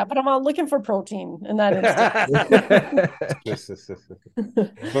 Yeah, but I'm not looking for protein in that instance.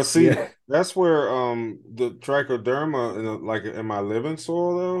 But see, Yeah. that's where the trichoderma like in my living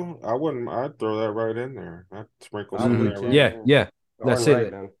soil though, I'd throw that right in there. I'd sprinkle I some of Mhm. would that right too. Yeah, in. yeah. Darn That's right,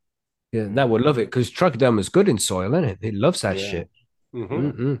 it. man. Yeah, that would love Mm-hmm. it because trichoderma is good in soil, isn't it? It loves that Yeah. shit. Mm-hmm.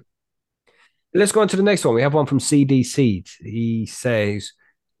 Yeah. Mm-mm. Let's go on to the next one. We have one from CD Seeds. He says,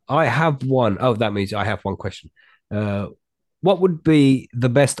 I have one. Oh, that means I have one question. Uh, what would be the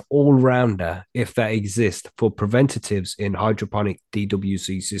best all rounder if that exists for preventatives in hydroponic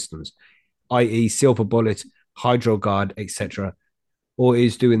DWC systems, i.e., Silver Bullet, HydroGuard, etc.? Or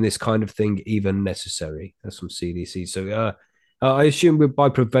is doing this kind of thing even necessary? That's from CDC. So I assume by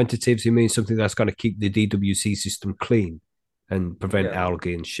preventatives, you mean something that's going to keep the DWC system clean and prevent Yeah.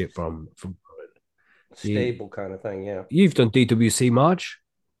 algae and shit from you, Stable kind of thing. Yeah. you've done DWC, March.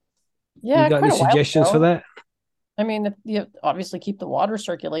 You Yeah, got any quite a while suggestions for ago. that? I mean, you obviously keep the water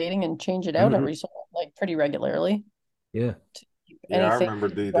circulating and change it out Mm-hmm. every so like pretty regularly Yeah. to keep Yeah, I anything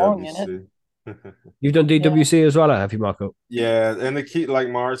remember growing in it. DWC. You've done Yeah. DWC as well, have you, Marco? Yeah, and the key, like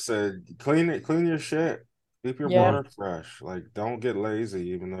Mars said, clean your shit. Keep your Yeah. water fresh. Like, don't get lazy,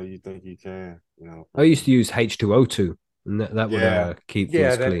 even though you think you can. I used to use H2O2, and that would Yeah, keep Yeah.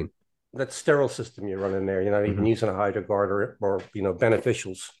 things That clean. that sterile system you're running there. You're not even Mm-hmm. using a hydroguard or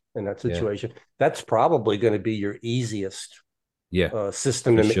beneficials in that Yeah. situation. That's probably going to be your easiest Yeah,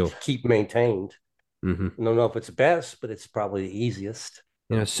 system for to sure. keep maintained. Mm-hmm. I don't know if it's best, but it's probably the easiest.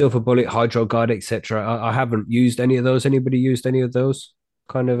 Silver Bullet, HydroGuard, etc. I haven't used any of those. Anybody used any of those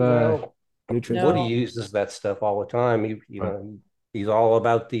kind of Well, nutrients? Woody No. uses that stuff all the time. Right. He's all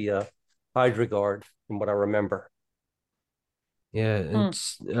about the hydroguard, from what I remember. Yeah, Hmm. and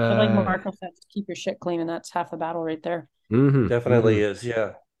But like Marco said, keep your shit clean, and that's half the battle right there. Definitely is.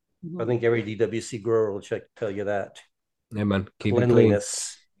 Yeah. I Mhm. think every DWC grower will tell you that. Yeah, man, keep it clean.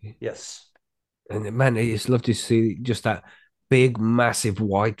 Cleanliness. Yes. And man, it's lovely to see just that big, massive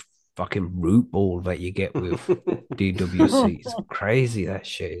white fucking root ball that you get with DWC. It's crazy that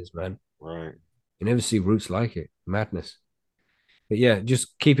shit is, man. right. You never see roots like it. Madness. But yeah,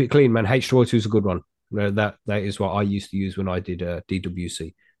 just keep it clean, man. H2O2 is a good one. That is what I used to use when I did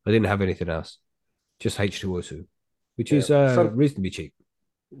DWC. I didn't have anything else, just H2O2, which Yeah. is reasonably cheap.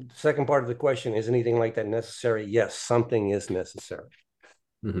 Second part of the question, is anything like that necessary? Yes, something is necessary.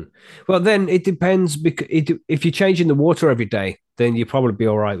 Mm-hmm. Well, then it depends, because if you're changing the water every day, then you'll probably be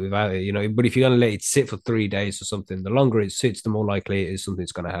all right without it, you know. But if you're going to let it sit for 3 days or something, the longer it sits, the more likely it is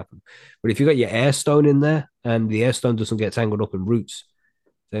something's going to happen. But if you got your air stone in there and the air stone doesn't get tangled up in roots,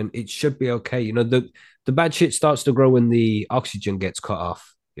 then it should be okay. You know, the bad shit starts to grow when the oxygen gets cut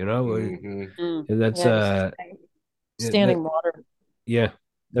off. You know, that's standing water. Yeah.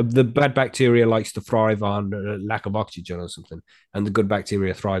 The bad bacteria likes to thrive on lack of oxygen or something, and the good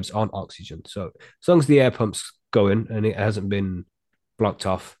bacteria thrives on oxygen. So as long as the air pump's going and it hasn't been blocked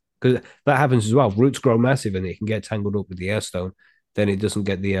off, because that happens as well. Roots grow massive and it can get tangled up with the air stone. Then it doesn't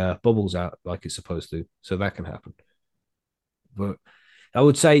get the bubbles out like it's supposed to. So that can happen. But I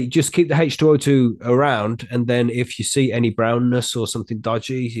would say just keep the H2O2 around, and then if you see any brownness or something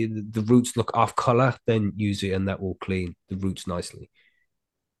dodgy, the roots look off color, then use it and that will clean the roots nicely.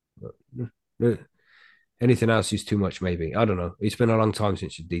 But, anything else is too much, maybe. I don't know. It's been a long time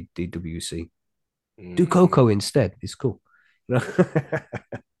since you did DWC. Do cocoa instead. It's cool. One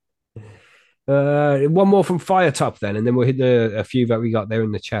more from Firetop then, and then we'll hit a few that we got there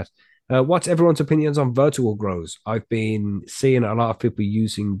in the chat. What's everyone's opinions on vertical grows? I've been seeing a lot of people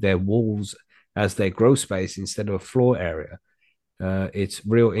using their walls as their grow space instead of a floor area. It's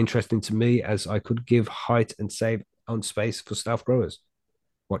real interesting to me, as I could give height and save on space for staff growers.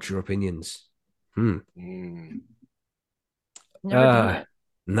 What's your opinions? Never done it.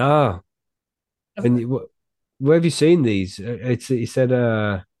 No. And where have you seen these? He said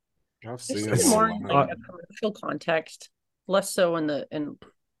I've seen them more in like online. a commercial context, less so in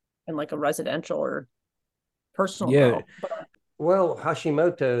like a residential or personal grow. Well,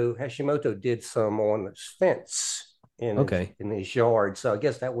 Hashimoto did some on his fence in his yard, so I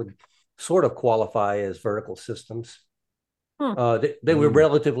guess that would sort of qualify as vertical systems. They were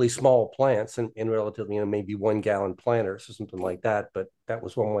relatively small plants and relatively, maybe 1 gallon planters or something like that, but that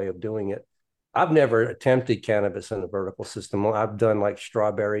was one way of doing it. I've never attempted cannabis in a vertical system. I've done like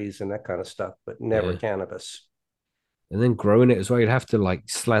strawberries and that kind of stuff, but never cannabis. And then growing it as well, you'd have to like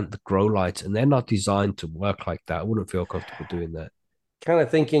slant the grow lights, and they're not designed to work like that. I wouldn't feel comfortable doing that. Kind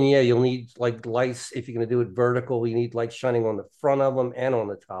of thinking, you'll need like lights if you're going to do it vertical. You need light shining on the front of them and on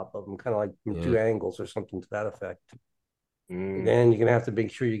the top of them, kind of like from 2 angles or something to that effect. Then you're gonna have to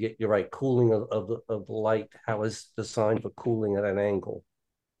make sure you get your right cooling of the light. How is designed for cooling at an angle?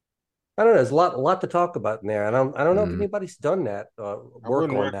 I don't know. There's a lot to talk about in there. I don't know if anybody's done that. I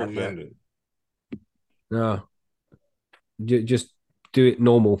wouldn't recommend it. No, just do it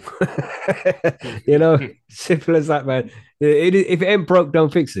normal. Simple as that, man. If it ain't broke,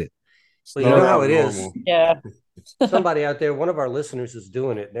 don't fix it. Well, you know how it is. Yeah. Somebody out there, one of our listeners is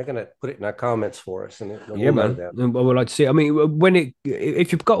doing it. They're gonna put it in our comments for us, and we'll man. We'll like to see. I mean,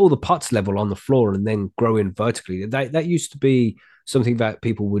 if you've got all the pots level on the floor and then growing vertically, that used to be something that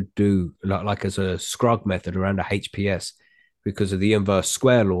people would do like as a scrog method around a HPS, because of the inverse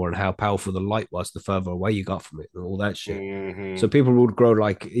square law and how powerful the light was the further away you got from it and all that shit. So people would grow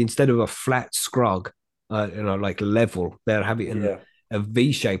like, instead of a flat scrog, like level, they'll have it in a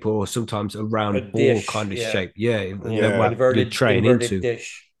V shape or sometimes a round ball kind of shape. Inverted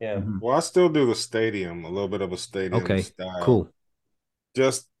dish. Yeah. Well, I still do the stadium, a little bit of a stadium style. Cool.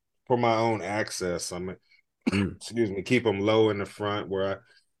 Just for my own access. I mean, excuse me, keep them low in the front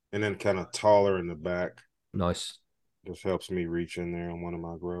and then kind of taller in the back. Nice. Just helps me reach in there on one of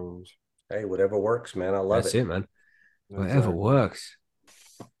my grows. Hey, whatever works, man. I love it. That's it, man. Whatever works.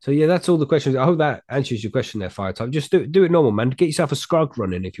 So that's all the questions. I hope that answers your question there, Firetop. Just do it normal, man. Get yourself a scrog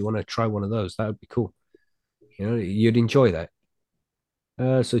running if you want to try one of those. That would be cool. You'd enjoy that.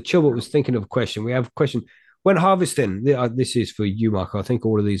 So Chilbert was thinking of a question. We have a question. When harvesting, this is for you, Mark. I think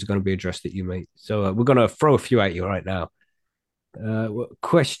all of these are going to be addressed at you, mate. So we're going to throw a few at you right now.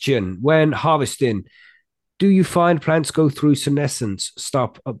 Question. When harvesting, do you find plants go through senescence,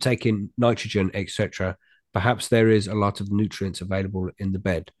 stop uptaking nitrogen, etc.? Perhaps there is a lot of nutrients available in the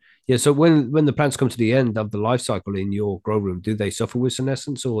bed. Yeah, so when the plants come to the end of the life cycle in your grow room, do they suffer with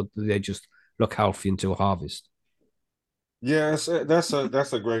senescence, or do they just look healthy until harvest? Yes, that's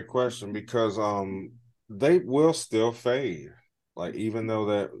a great question, because they will still fade. Like, even though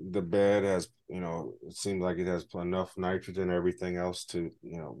that the bed has, it seems like it has enough nitrogen and everything else to,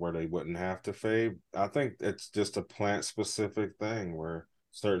 where they wouldn't have to fade. I think it's just a plant specific thing where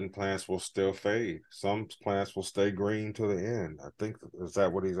certain plants will still fade. Some plants will stay green to the end. I think, is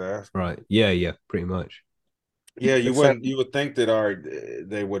that what he's asking? Right. Yeah, pretty much. Yeah, you would think that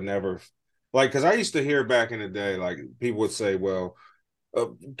they would never, like, because I used to hear back in the day, like, people would say, well,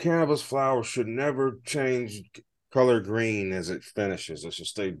 cannabis flower should never change color green as it finishes. It should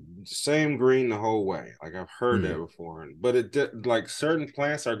stay the same green the whole way. Like I've heard that before, but like certain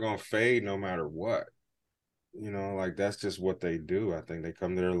plants are gonna fade no matter what. Like that's just what they do. I think they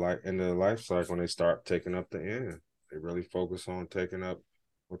come to their life into their life cycle when they start taking up the end. They really focus on taking up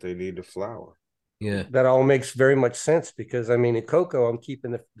what they need to flower. Yeah. That all makes very much sense because I mean, in cocoa, I'm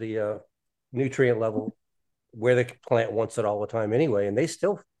keeping the nutrient level where the plant wants it all the time anyway, and they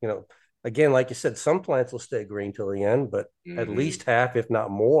still, again, like you said, some plants will stay green till the end, but at least half, if not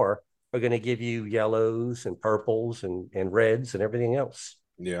more, are going to give you yellows and purples and reds and everything else.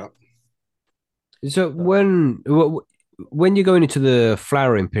 Yeah. So when you're going into the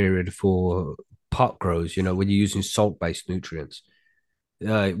flowering period for pot grows, when you're using salt-based nutrients,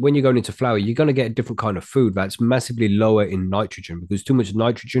 when you're going into flower, you're going to get a different kind of food that's massively lower in nitrogen because too much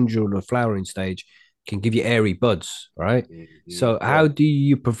nitrogen during the flowering stage can give you airy buds, right? So how do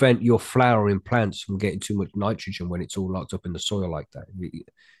you prevent your flowering plants from getting too much nitrogen when it's all locked up in the soil like that?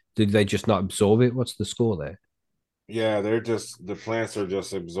 Did they just not absorb it? What's the score there? Yeah, the plants are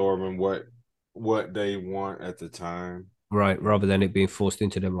just absorbing what they want at the time. Right, rather than it being forced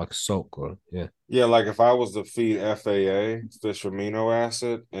into them like a salt or yeah. Yeah, like if I was to feed FAA, fish amino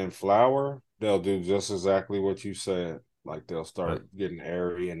acid, and flour, they'll do just exactly what you said. Like they'll start getting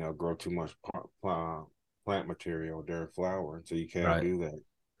airy and they'll grow too much plant material during flowering, so you can't do that.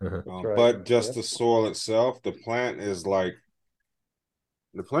 But just the soil itself, the plant's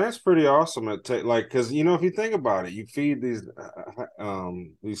pretty awesome at like because if you think about it, you feed these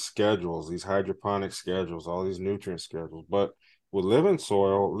schedules, these hydroponic schedules, all these nutrient schedules. But with living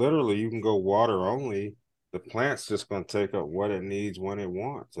soil, literally you can go water only. The plant's just going to take up what it needs when it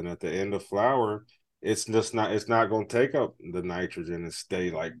wants, and at the end of flower, it's not going to take up the nitrogen and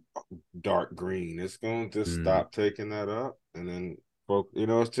stay like dark green. It's going to just stop taking that up, and then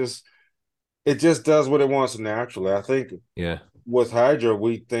it just does what it wants naturally. I think. Yeah. With Hydra,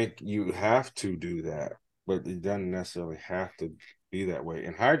 we think you have to do that, but it doesn't necessarily have to be that way.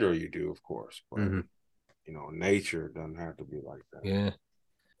 In Hydra, you do, of course, but nature doesn't have to be like that. Yeah.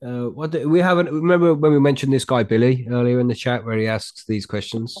 We haven't remember when we mentioned this guy Billy earlier in the chat where he asks these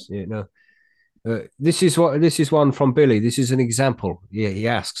questions. This is one from Billy. This is an example. Yeah, he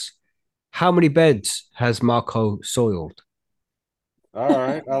asks, how many beds has Marco soiled? All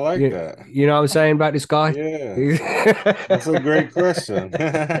right, I like that. You know what I'm saying about this guy? Yeah, that's a great question.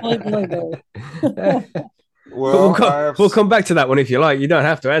 Well, we'll come back to that one if you like. You don't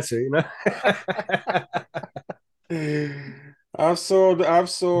have to answer, I've sold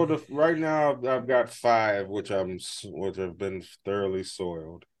right now. I've got 5, which have been thoroughly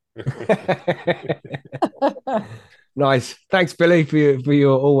soiled. Nice. Thanks, Billy, for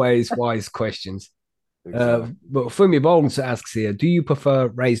your always wise questions. Exactly. But Fumi Bones asks here, do you prefer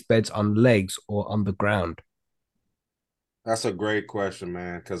raised beds on legs or on the ground? That's a great question,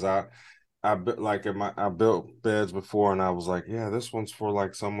 man, because I built beds before and I was like, yeah, this one's for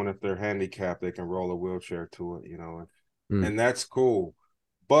like someone if they're handicapped, they can roll a wheelchair to it, and that's cool.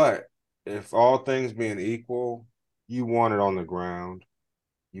 But if all things being equal, you want it on the ground.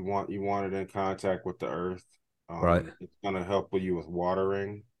 You want it in contact with the earth. Right. It's going to help you with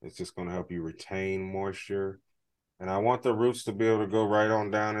watering. It's just going to help you retain moisture. And I want the roots to be able to go right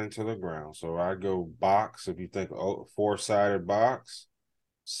on down into the ground. So I go box. If you think 4-sided box,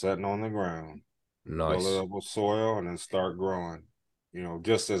 setting on the ground. Nice. Fill it up with soil and then start growing.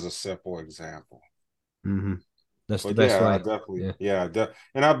 Just as a simple example. That's the best way. I definitely,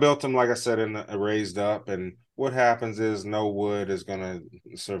 and I built them, like I said, raised up. And what happens is no wood is going to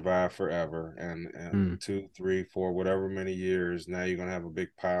survive forever. And 2, 3, 4, whatever many years, now you're going to have a big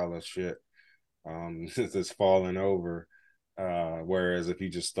pile of shit that's falling over. Whereas if you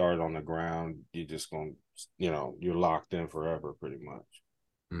just start on the ground, you're just going to, you're locked in forever pretty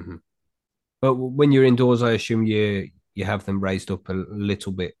much. But when you're indoors, I assume you have them raised up a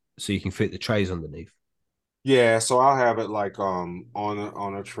little bit so you can fit the trays underneath. Yeah, so I'll have it like on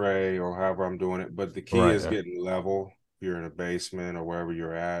a tray or however I'm doing it. But the key is getting level. If you're in a basement or wherever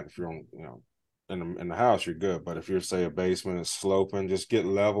you're at, if you're on, in the house, you're good. But if you're say a basement is sloping, just get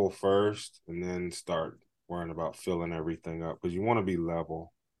level first and then start worrying about filling everything up because you want to be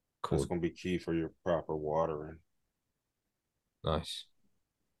level. Cool. That's going to be key for your proper watering. Nice.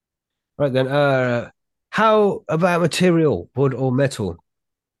 Right then, how about material, wood or metal?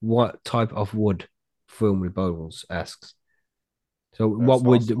 What type of wood? Film Rebels asks. So what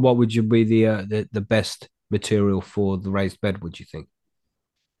would you be the best material for the raised bed, would you think?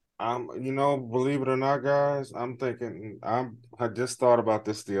 Believe it or not, guys, I'm thinking I just thought about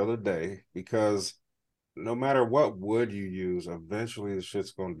this the other day because no matter what wood you use, eventually the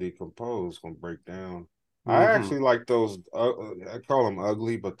shit's gonna decompose, gonna break down. I Mm-hmm. actually like those. I call them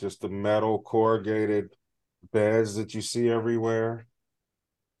ugly, but just the metal corrugated beds that you see everywhere.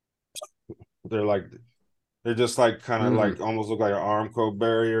 They're like they're just like kind of Mm. like almost look like an Armco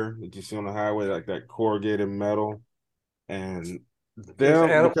barrier that you see on the highway, like that corrugated metal. And Those them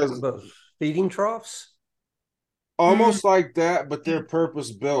animal because feeding troughs. almost like that, but they're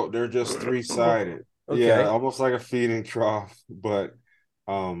purpose built. They're just three-sided. Yeah, Okay. almost like a feeding trough, but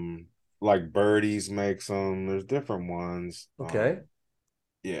um like Birdies makes them. There's different ones. Okay.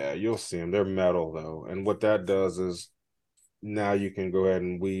 Yeah, you'll see them. They're metal though. And what that does is now you can go ahead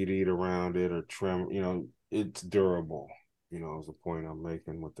and weed eat around it or trim, it's durable, is the point I'm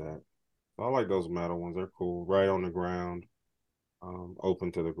making with that. I like those metal ones. They're cool. Right on the ground,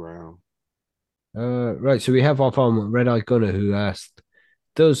 open to the ground. Right. So we have our farm Red Eye Gunner who asked,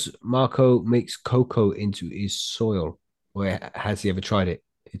 "Does Marco mix cocoa into his soil, or has he ever tried it?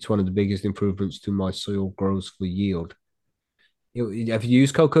 It's one of the biggest improvements to my soil growth for yield." Have you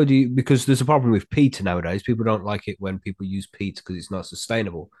used cocoa? Because there's a problem with peat nowadays. People don't like it when people use peat because it's not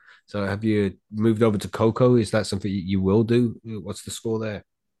sustainable. So have you moved over to cocoa? Is that something you will do? What's the score there?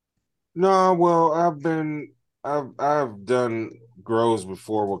 No, well, I've done grows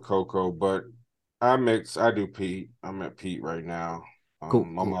before with cocoa, but I do peat. I'm at peat right now, Cool,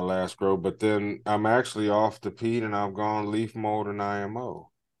 on my cool, last grow, but then I'm actually off the peat and I've gone leaf mold and IMO.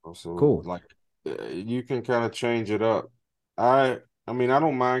 So cool. like you can kind of change it up. I I mean I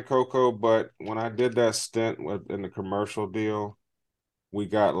don't mind cocoa, but when I did that stint in the commercial deal, we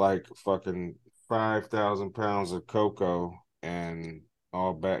got like fucking 5,000 pounds of cocoa and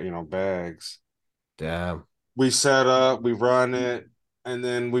all bags. Damn. We set up, we run it, and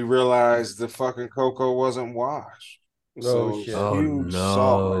then we realized the fucking cocoa wasn't washed. Oh So it's shit. Oh huge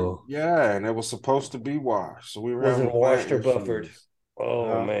salt, like, no. yeah, and it was supposed to be washed. So we were having Wasn't washed plant or buffered. issues.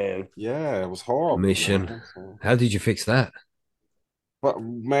 Oh Uh, man. yeah, it was horrible, Mission. man. So, How did you fix that? but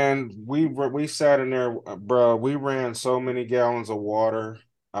man, we sat in there, bro. We ran so many gallons of water.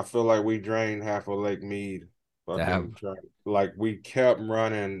 I feel like we drained half of Lake Mead. Damn. Like we kept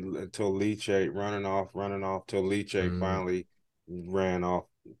running until leachate, running off till leachate Mm, finally ran off.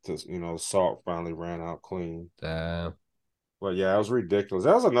 To salt finally ran out clean. damn. But yeah, it was ridiculous.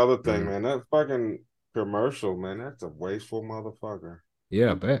 That was another thing, Mm. man. That fucking commercial, man. That's a wasteful motherfucker.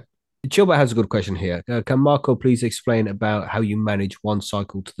 Yeah, I bet. Chilbert has a good question here. Can Marco please explain about how you manage one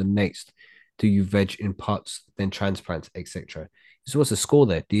cycle to the next? Do you veg in pots, then transplant, etc.? So what's the score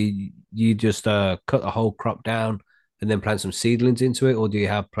there? Do you just cut the whole crop down and then plant some seedlings into it, or do you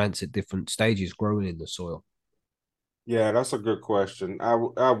have plants at different stages growing in the soil? Yeah, that's a good question.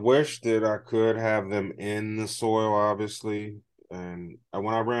 I wish that I could have them in the soil, obviously. And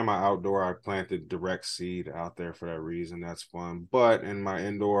when I ran my outdoor, I planted direct seed out there for that reason. That's fun. But in my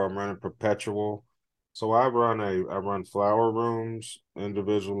indoor, I'm running perpetual. So I run flower rooms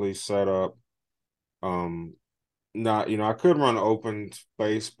individually set up. Um, not I could run open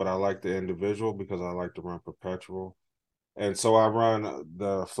space, but I like the individual because I like to run perpetual. And so I run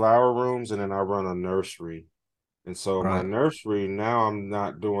the flower rooms and then I run a nursery. And so my Right. nursery now I'm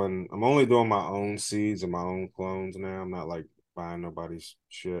only doing my own seeds and my own clones now. I'm not like buying nobody's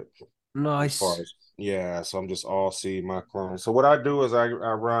shit as far Nice. as yeah, so I'm just all seed my clone. So what I do is I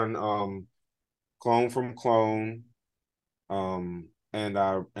run clone from clone and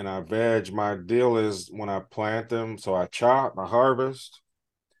I veg. My deal is when I plant them, so I harvest,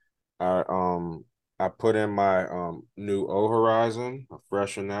 I I put in my new O Horizon, I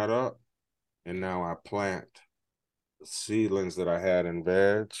freshen that up, and now I plant seedlings that I had in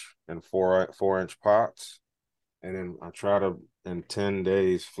veg in 4-inch pots, and then I try to in 10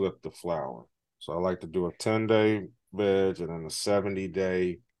 days flip the flower. So I like to do a 10-day veg and then a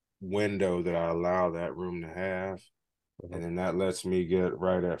 70-day window that I allow that room to have, and then that lets me get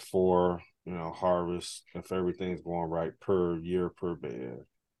right at four, harvest if everything's going right per year per bed.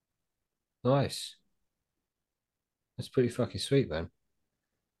 Nice. That's pretty fucking sweet, man.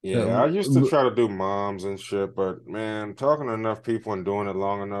 Yeah, I used to try to do moms and shit, but man, talking to enough people and doing it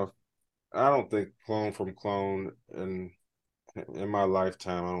long enough, I don't think clone from clone and in my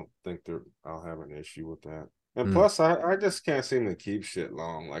lifetime, I don't think I'll have an issue with that. And mm. plus, I just can't seem to keep shit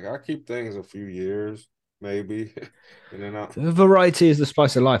long. Like I keep things a few years, maybe, and then The variety is the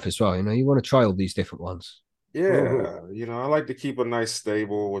spice of life as well. You want to try all these different ones. Mhm. yeah, I like to keep a nice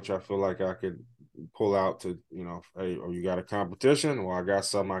stable, which I feel like I could pull out to, hey, oh, you got a competition, or I got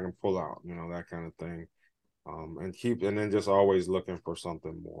something I can pull out, that kind of thing. And then just always looking for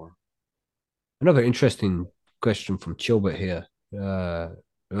something more. Another interesting question from Chilbert here.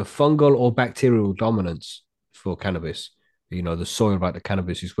 Fungal or bacterial dominance for cannabis. You know, the soil that the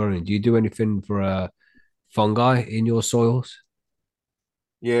cannabis is growing in. Do you do anything for fungi in your soils?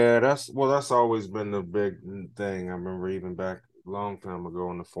 Yeah, that's always been the big thing. I remember even back a long time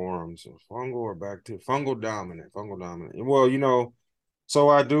ago in the forums, fungal or bacterial, fungal dominant. Well, so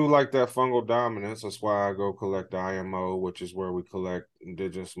I do like that fungal dominance. That's why I go collect IMO, which is where we collect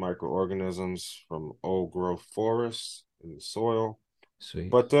indigenous microorganisms from old growth forests in the soil.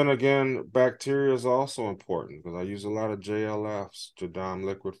 Sweet. But then again, bacteria is also important because I use a lot of JLFs, Jadam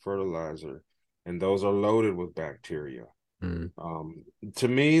liquid fertilizer, and those are loaded with bacteria. Mm. To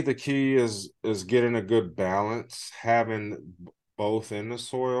me, the key is getting a good balance, having both in the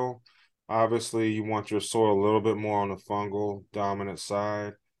soil. Obviously, you want your soil a little bit more on the fungal dominant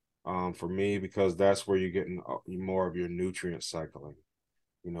side. For me, because that's where you're getting more of your nutrient cycling.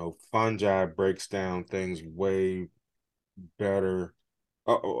 Fungi breaks down things way better.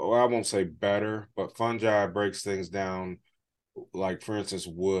 I won't say better, but fungi breaks things down, like for instance,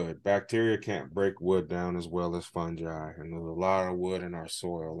 wood. Bacteria can't break wood down as well as fungi. And there's a lot of wood in our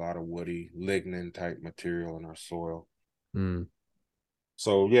soil, a lot of woody lignin type material in our soil. Mm.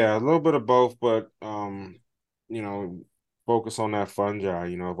 So yeah, a little bit of both, but you know, focus on that fungi.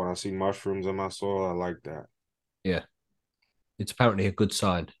 When I see mushrooms in my soil, I like that. Yeah. It's apparently a good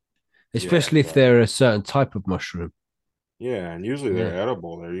sign, Yeah, especially if they're a certain type of mushroom. yeah, and usually Yeah. they're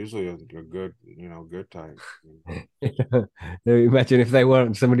edible. They're usually a good, good type. Imagine if they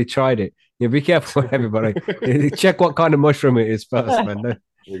weren't, somebody tried it. Yeah, be careful, everybody. Check what kind of mushroom it is first, man.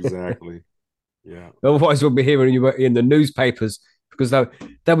 Exactly. Yeah. Otherwise, we'll be hearing you in the newspapers because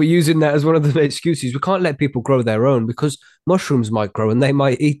they were using that as one of the excuses. We can't let people grow their own because mushrooms might grow and they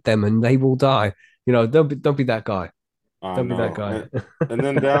might eat them and they will die. Don't be that guy. I Don't be that know. guy. And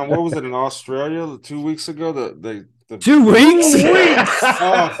then down, what was it in Australia 2 weeks ago? The 2 weeks? 2 weeks.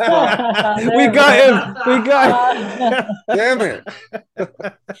 Oh fuck. We got him. We got him. Damn it.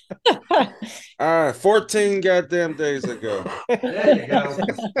 All right, 14 goddamn days ago. There you go.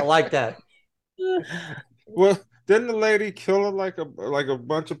 I like that. Well, didn't the lady kill her like a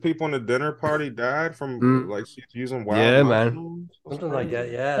bunch of people in a dinner party died from like she's using wild Yeah, man. mushrooms? Something like that,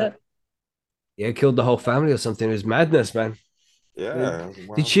 yeah. Yeah, killed the whole family or something. It was madness, man. Yeah.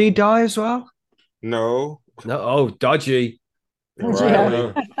 Did she die as well? No. No. Oh, dodgy.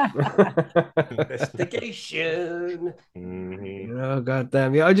 Right. Investigation. Mm-hmm. Oh,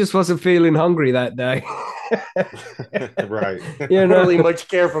 goddamn. Yeah, I just wasn't feeling hungry that day. Right. I don't really much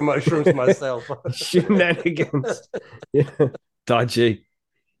care for mushrooms myself. Shenanigans. Yeah. Dodgy.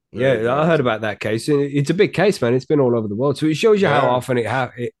 Very Yeah, I heard dodgy. about that case. It's a big case, man. It's been all over the world. So it shows you how Yeah. often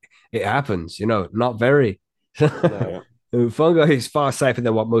it happens, not very. Yeah. Fungi is far safer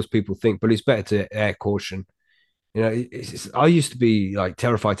than what most people think, but it's better to air caution. I used to be like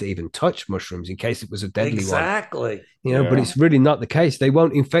terrified to even touch mushrooms in case it was a deadly Exactly. one. But it's really not the case. They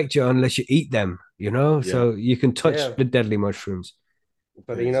won't infect you unless you eat them, so you can touch the deadly mushrooms.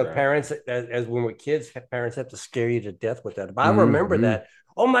 But parents, as when we're kids, parents have to scare you to death with that. But I remember that.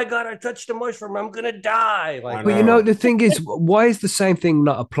 Oh my God, I touched a mushroom. I'm gonna die. But the thing is, why is the same thing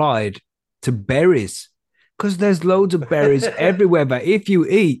not applied to berries? Because there's loads of berries everywhere. But if you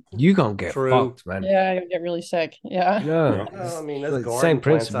eat, you're gonna get fucked, man. Yeah, you'll get really sick. Yeah. Well, I mean, there's garden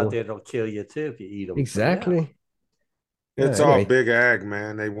plants out there that'll kill you too if you eat them. Exactly. It's all big ag,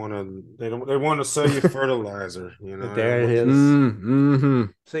 man. They want to sell you fertilizer. There it is. Mm-hmm.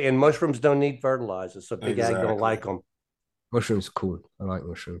 See, and mushrooms don't need fertilizer, so big ag don't like them. Mushrooms cool. I like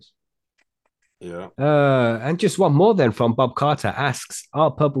mushrooms. Yeah. And just one more then from Bob Carter asks,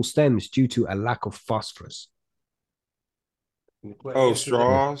 are purple stems due to a lack of phosphorus? Oh,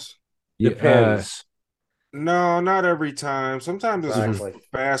 straws? Depends. No, not every time. Sometimes it's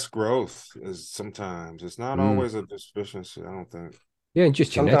fast growth. Sometimes it's not always a deficiency, I don't think. Yeah, and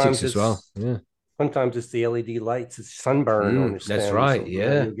just genetics as well. Yeah. Sometimes it's the LED lights, it's sunburn on the stems. That's right.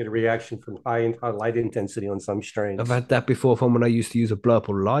 Yeah. You get a reaction from high light intensity on some strains. I've had that before from when I used to use a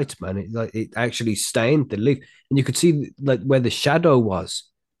blurple light, man. It actually stained the leaf. And you could see like where the shadow was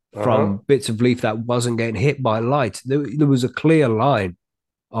from bits of leaf that wasn't getting hit by light. There was a clear line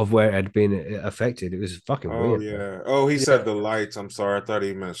of where it had been affected. It was fucking weird. Oh, yeah. Oh, he said the lights. I'm sorry. I thought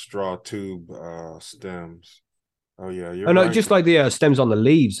he meant straw tube stems. Oh, yeah. You're no, right. just like the stems on the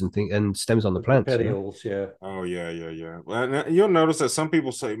leaves and stems on the plants. Petioles, yeah. Oh, yeah. Well, you'll notice that some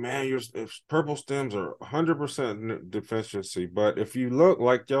people say, man, purple stems are 100% deficiency. But if you look,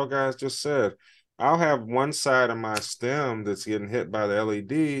 like y'all guys just said, I'll have one side of my stem that's getting hit by the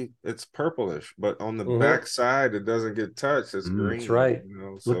LED. It's purplish, but on the back side, it doesn't get touched. It's green. That's right.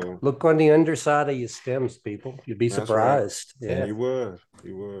 know. So look on the underside of your stems, people. You'd be That's surprised. right. Yeah. You would.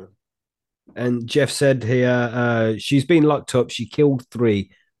 And Jeff said here, she's been locked up. She killed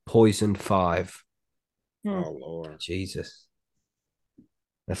 3, poisoned 5. Oh Lord. Jesus.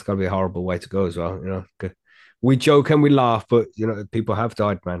 That's got to be a horrible way to go as well. You know, we joke and we laugh, but you know, people have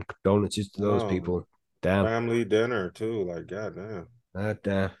died, man. Condolences to those people. Damn. Family dinner too. Like, goddamn.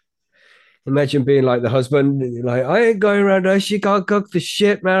 Damn. Imagine being like the husband, like, I ain't going around there. She can't cook for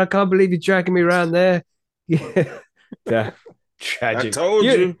shit, man. I can't believe you're dragging me around there. Yeah. Tragic. I told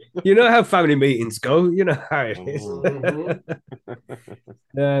you. You know how family meetings go. You know how it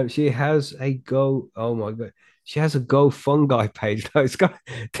is. She has a go. Oh my god. She has a Go Fungi page. No, it's got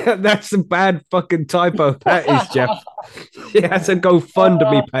that's a bad fucking typo. That is, Jeff. She has a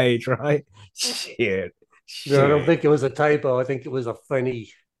GoFundMe page, right? Shit. No, I don't think it was a typo. I think it was a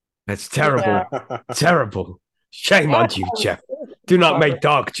funny. That's terrible. Terrible. Shame on you, Jeff. Do not make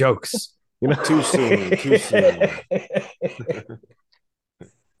dark jokes. You know, too soon.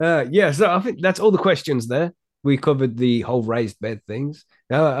 Yeah, so I think that's all the questions there. We covered the whole raised bed things.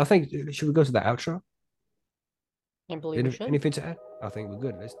 I think should we go to the outro? I believe we should. Anything to add? I think we're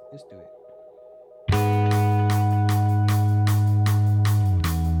good. Let's do it.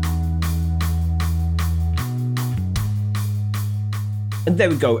 And there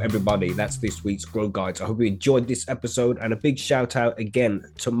we go, everybody. That's this week's Grow Guides. I hope you enjoyed this episode, and a big shout out again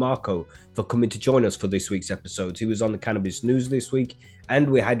to Marco for coming to join us for this week's episode. He was on the Cannabis News this week, and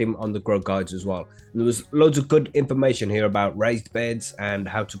we had him on the Grow Guides as well. And there was loads of good information here about raised beds and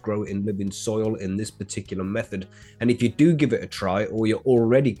how to grow in living soil in this particular method. And if you do give it a try, or you're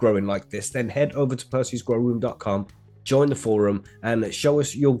already growing like this, then head over to percysgrowroom.com, join the forum, and show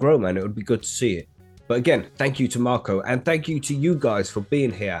us your grow, man. It would be good to see it. But again, thank you to Marco, and thank you to you guys for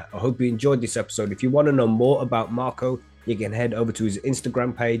being here. I hope you enjoyed this episode. If you want to know more about Marco, you can head over to his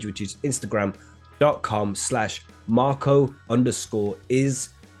Instagram page, which is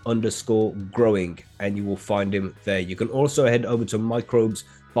instagram.com/Marco_is_growing, and you will find him there. You can also head over to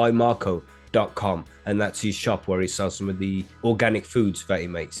microbesbymarco.com, and that's his shop where he sells some of the organic foods that he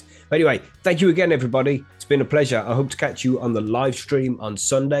makes. But anyway, thank you again, everybody. It's been a pleasure. I hope to catch you on the live stream on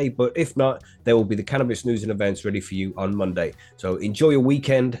Sunday, but if not, there will be the Cannabis News and Events ready for you on Monday. So enjoy your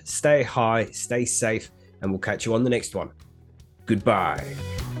weekend, stay high, stay safe, and we'll catch you on the next one. Goodbye.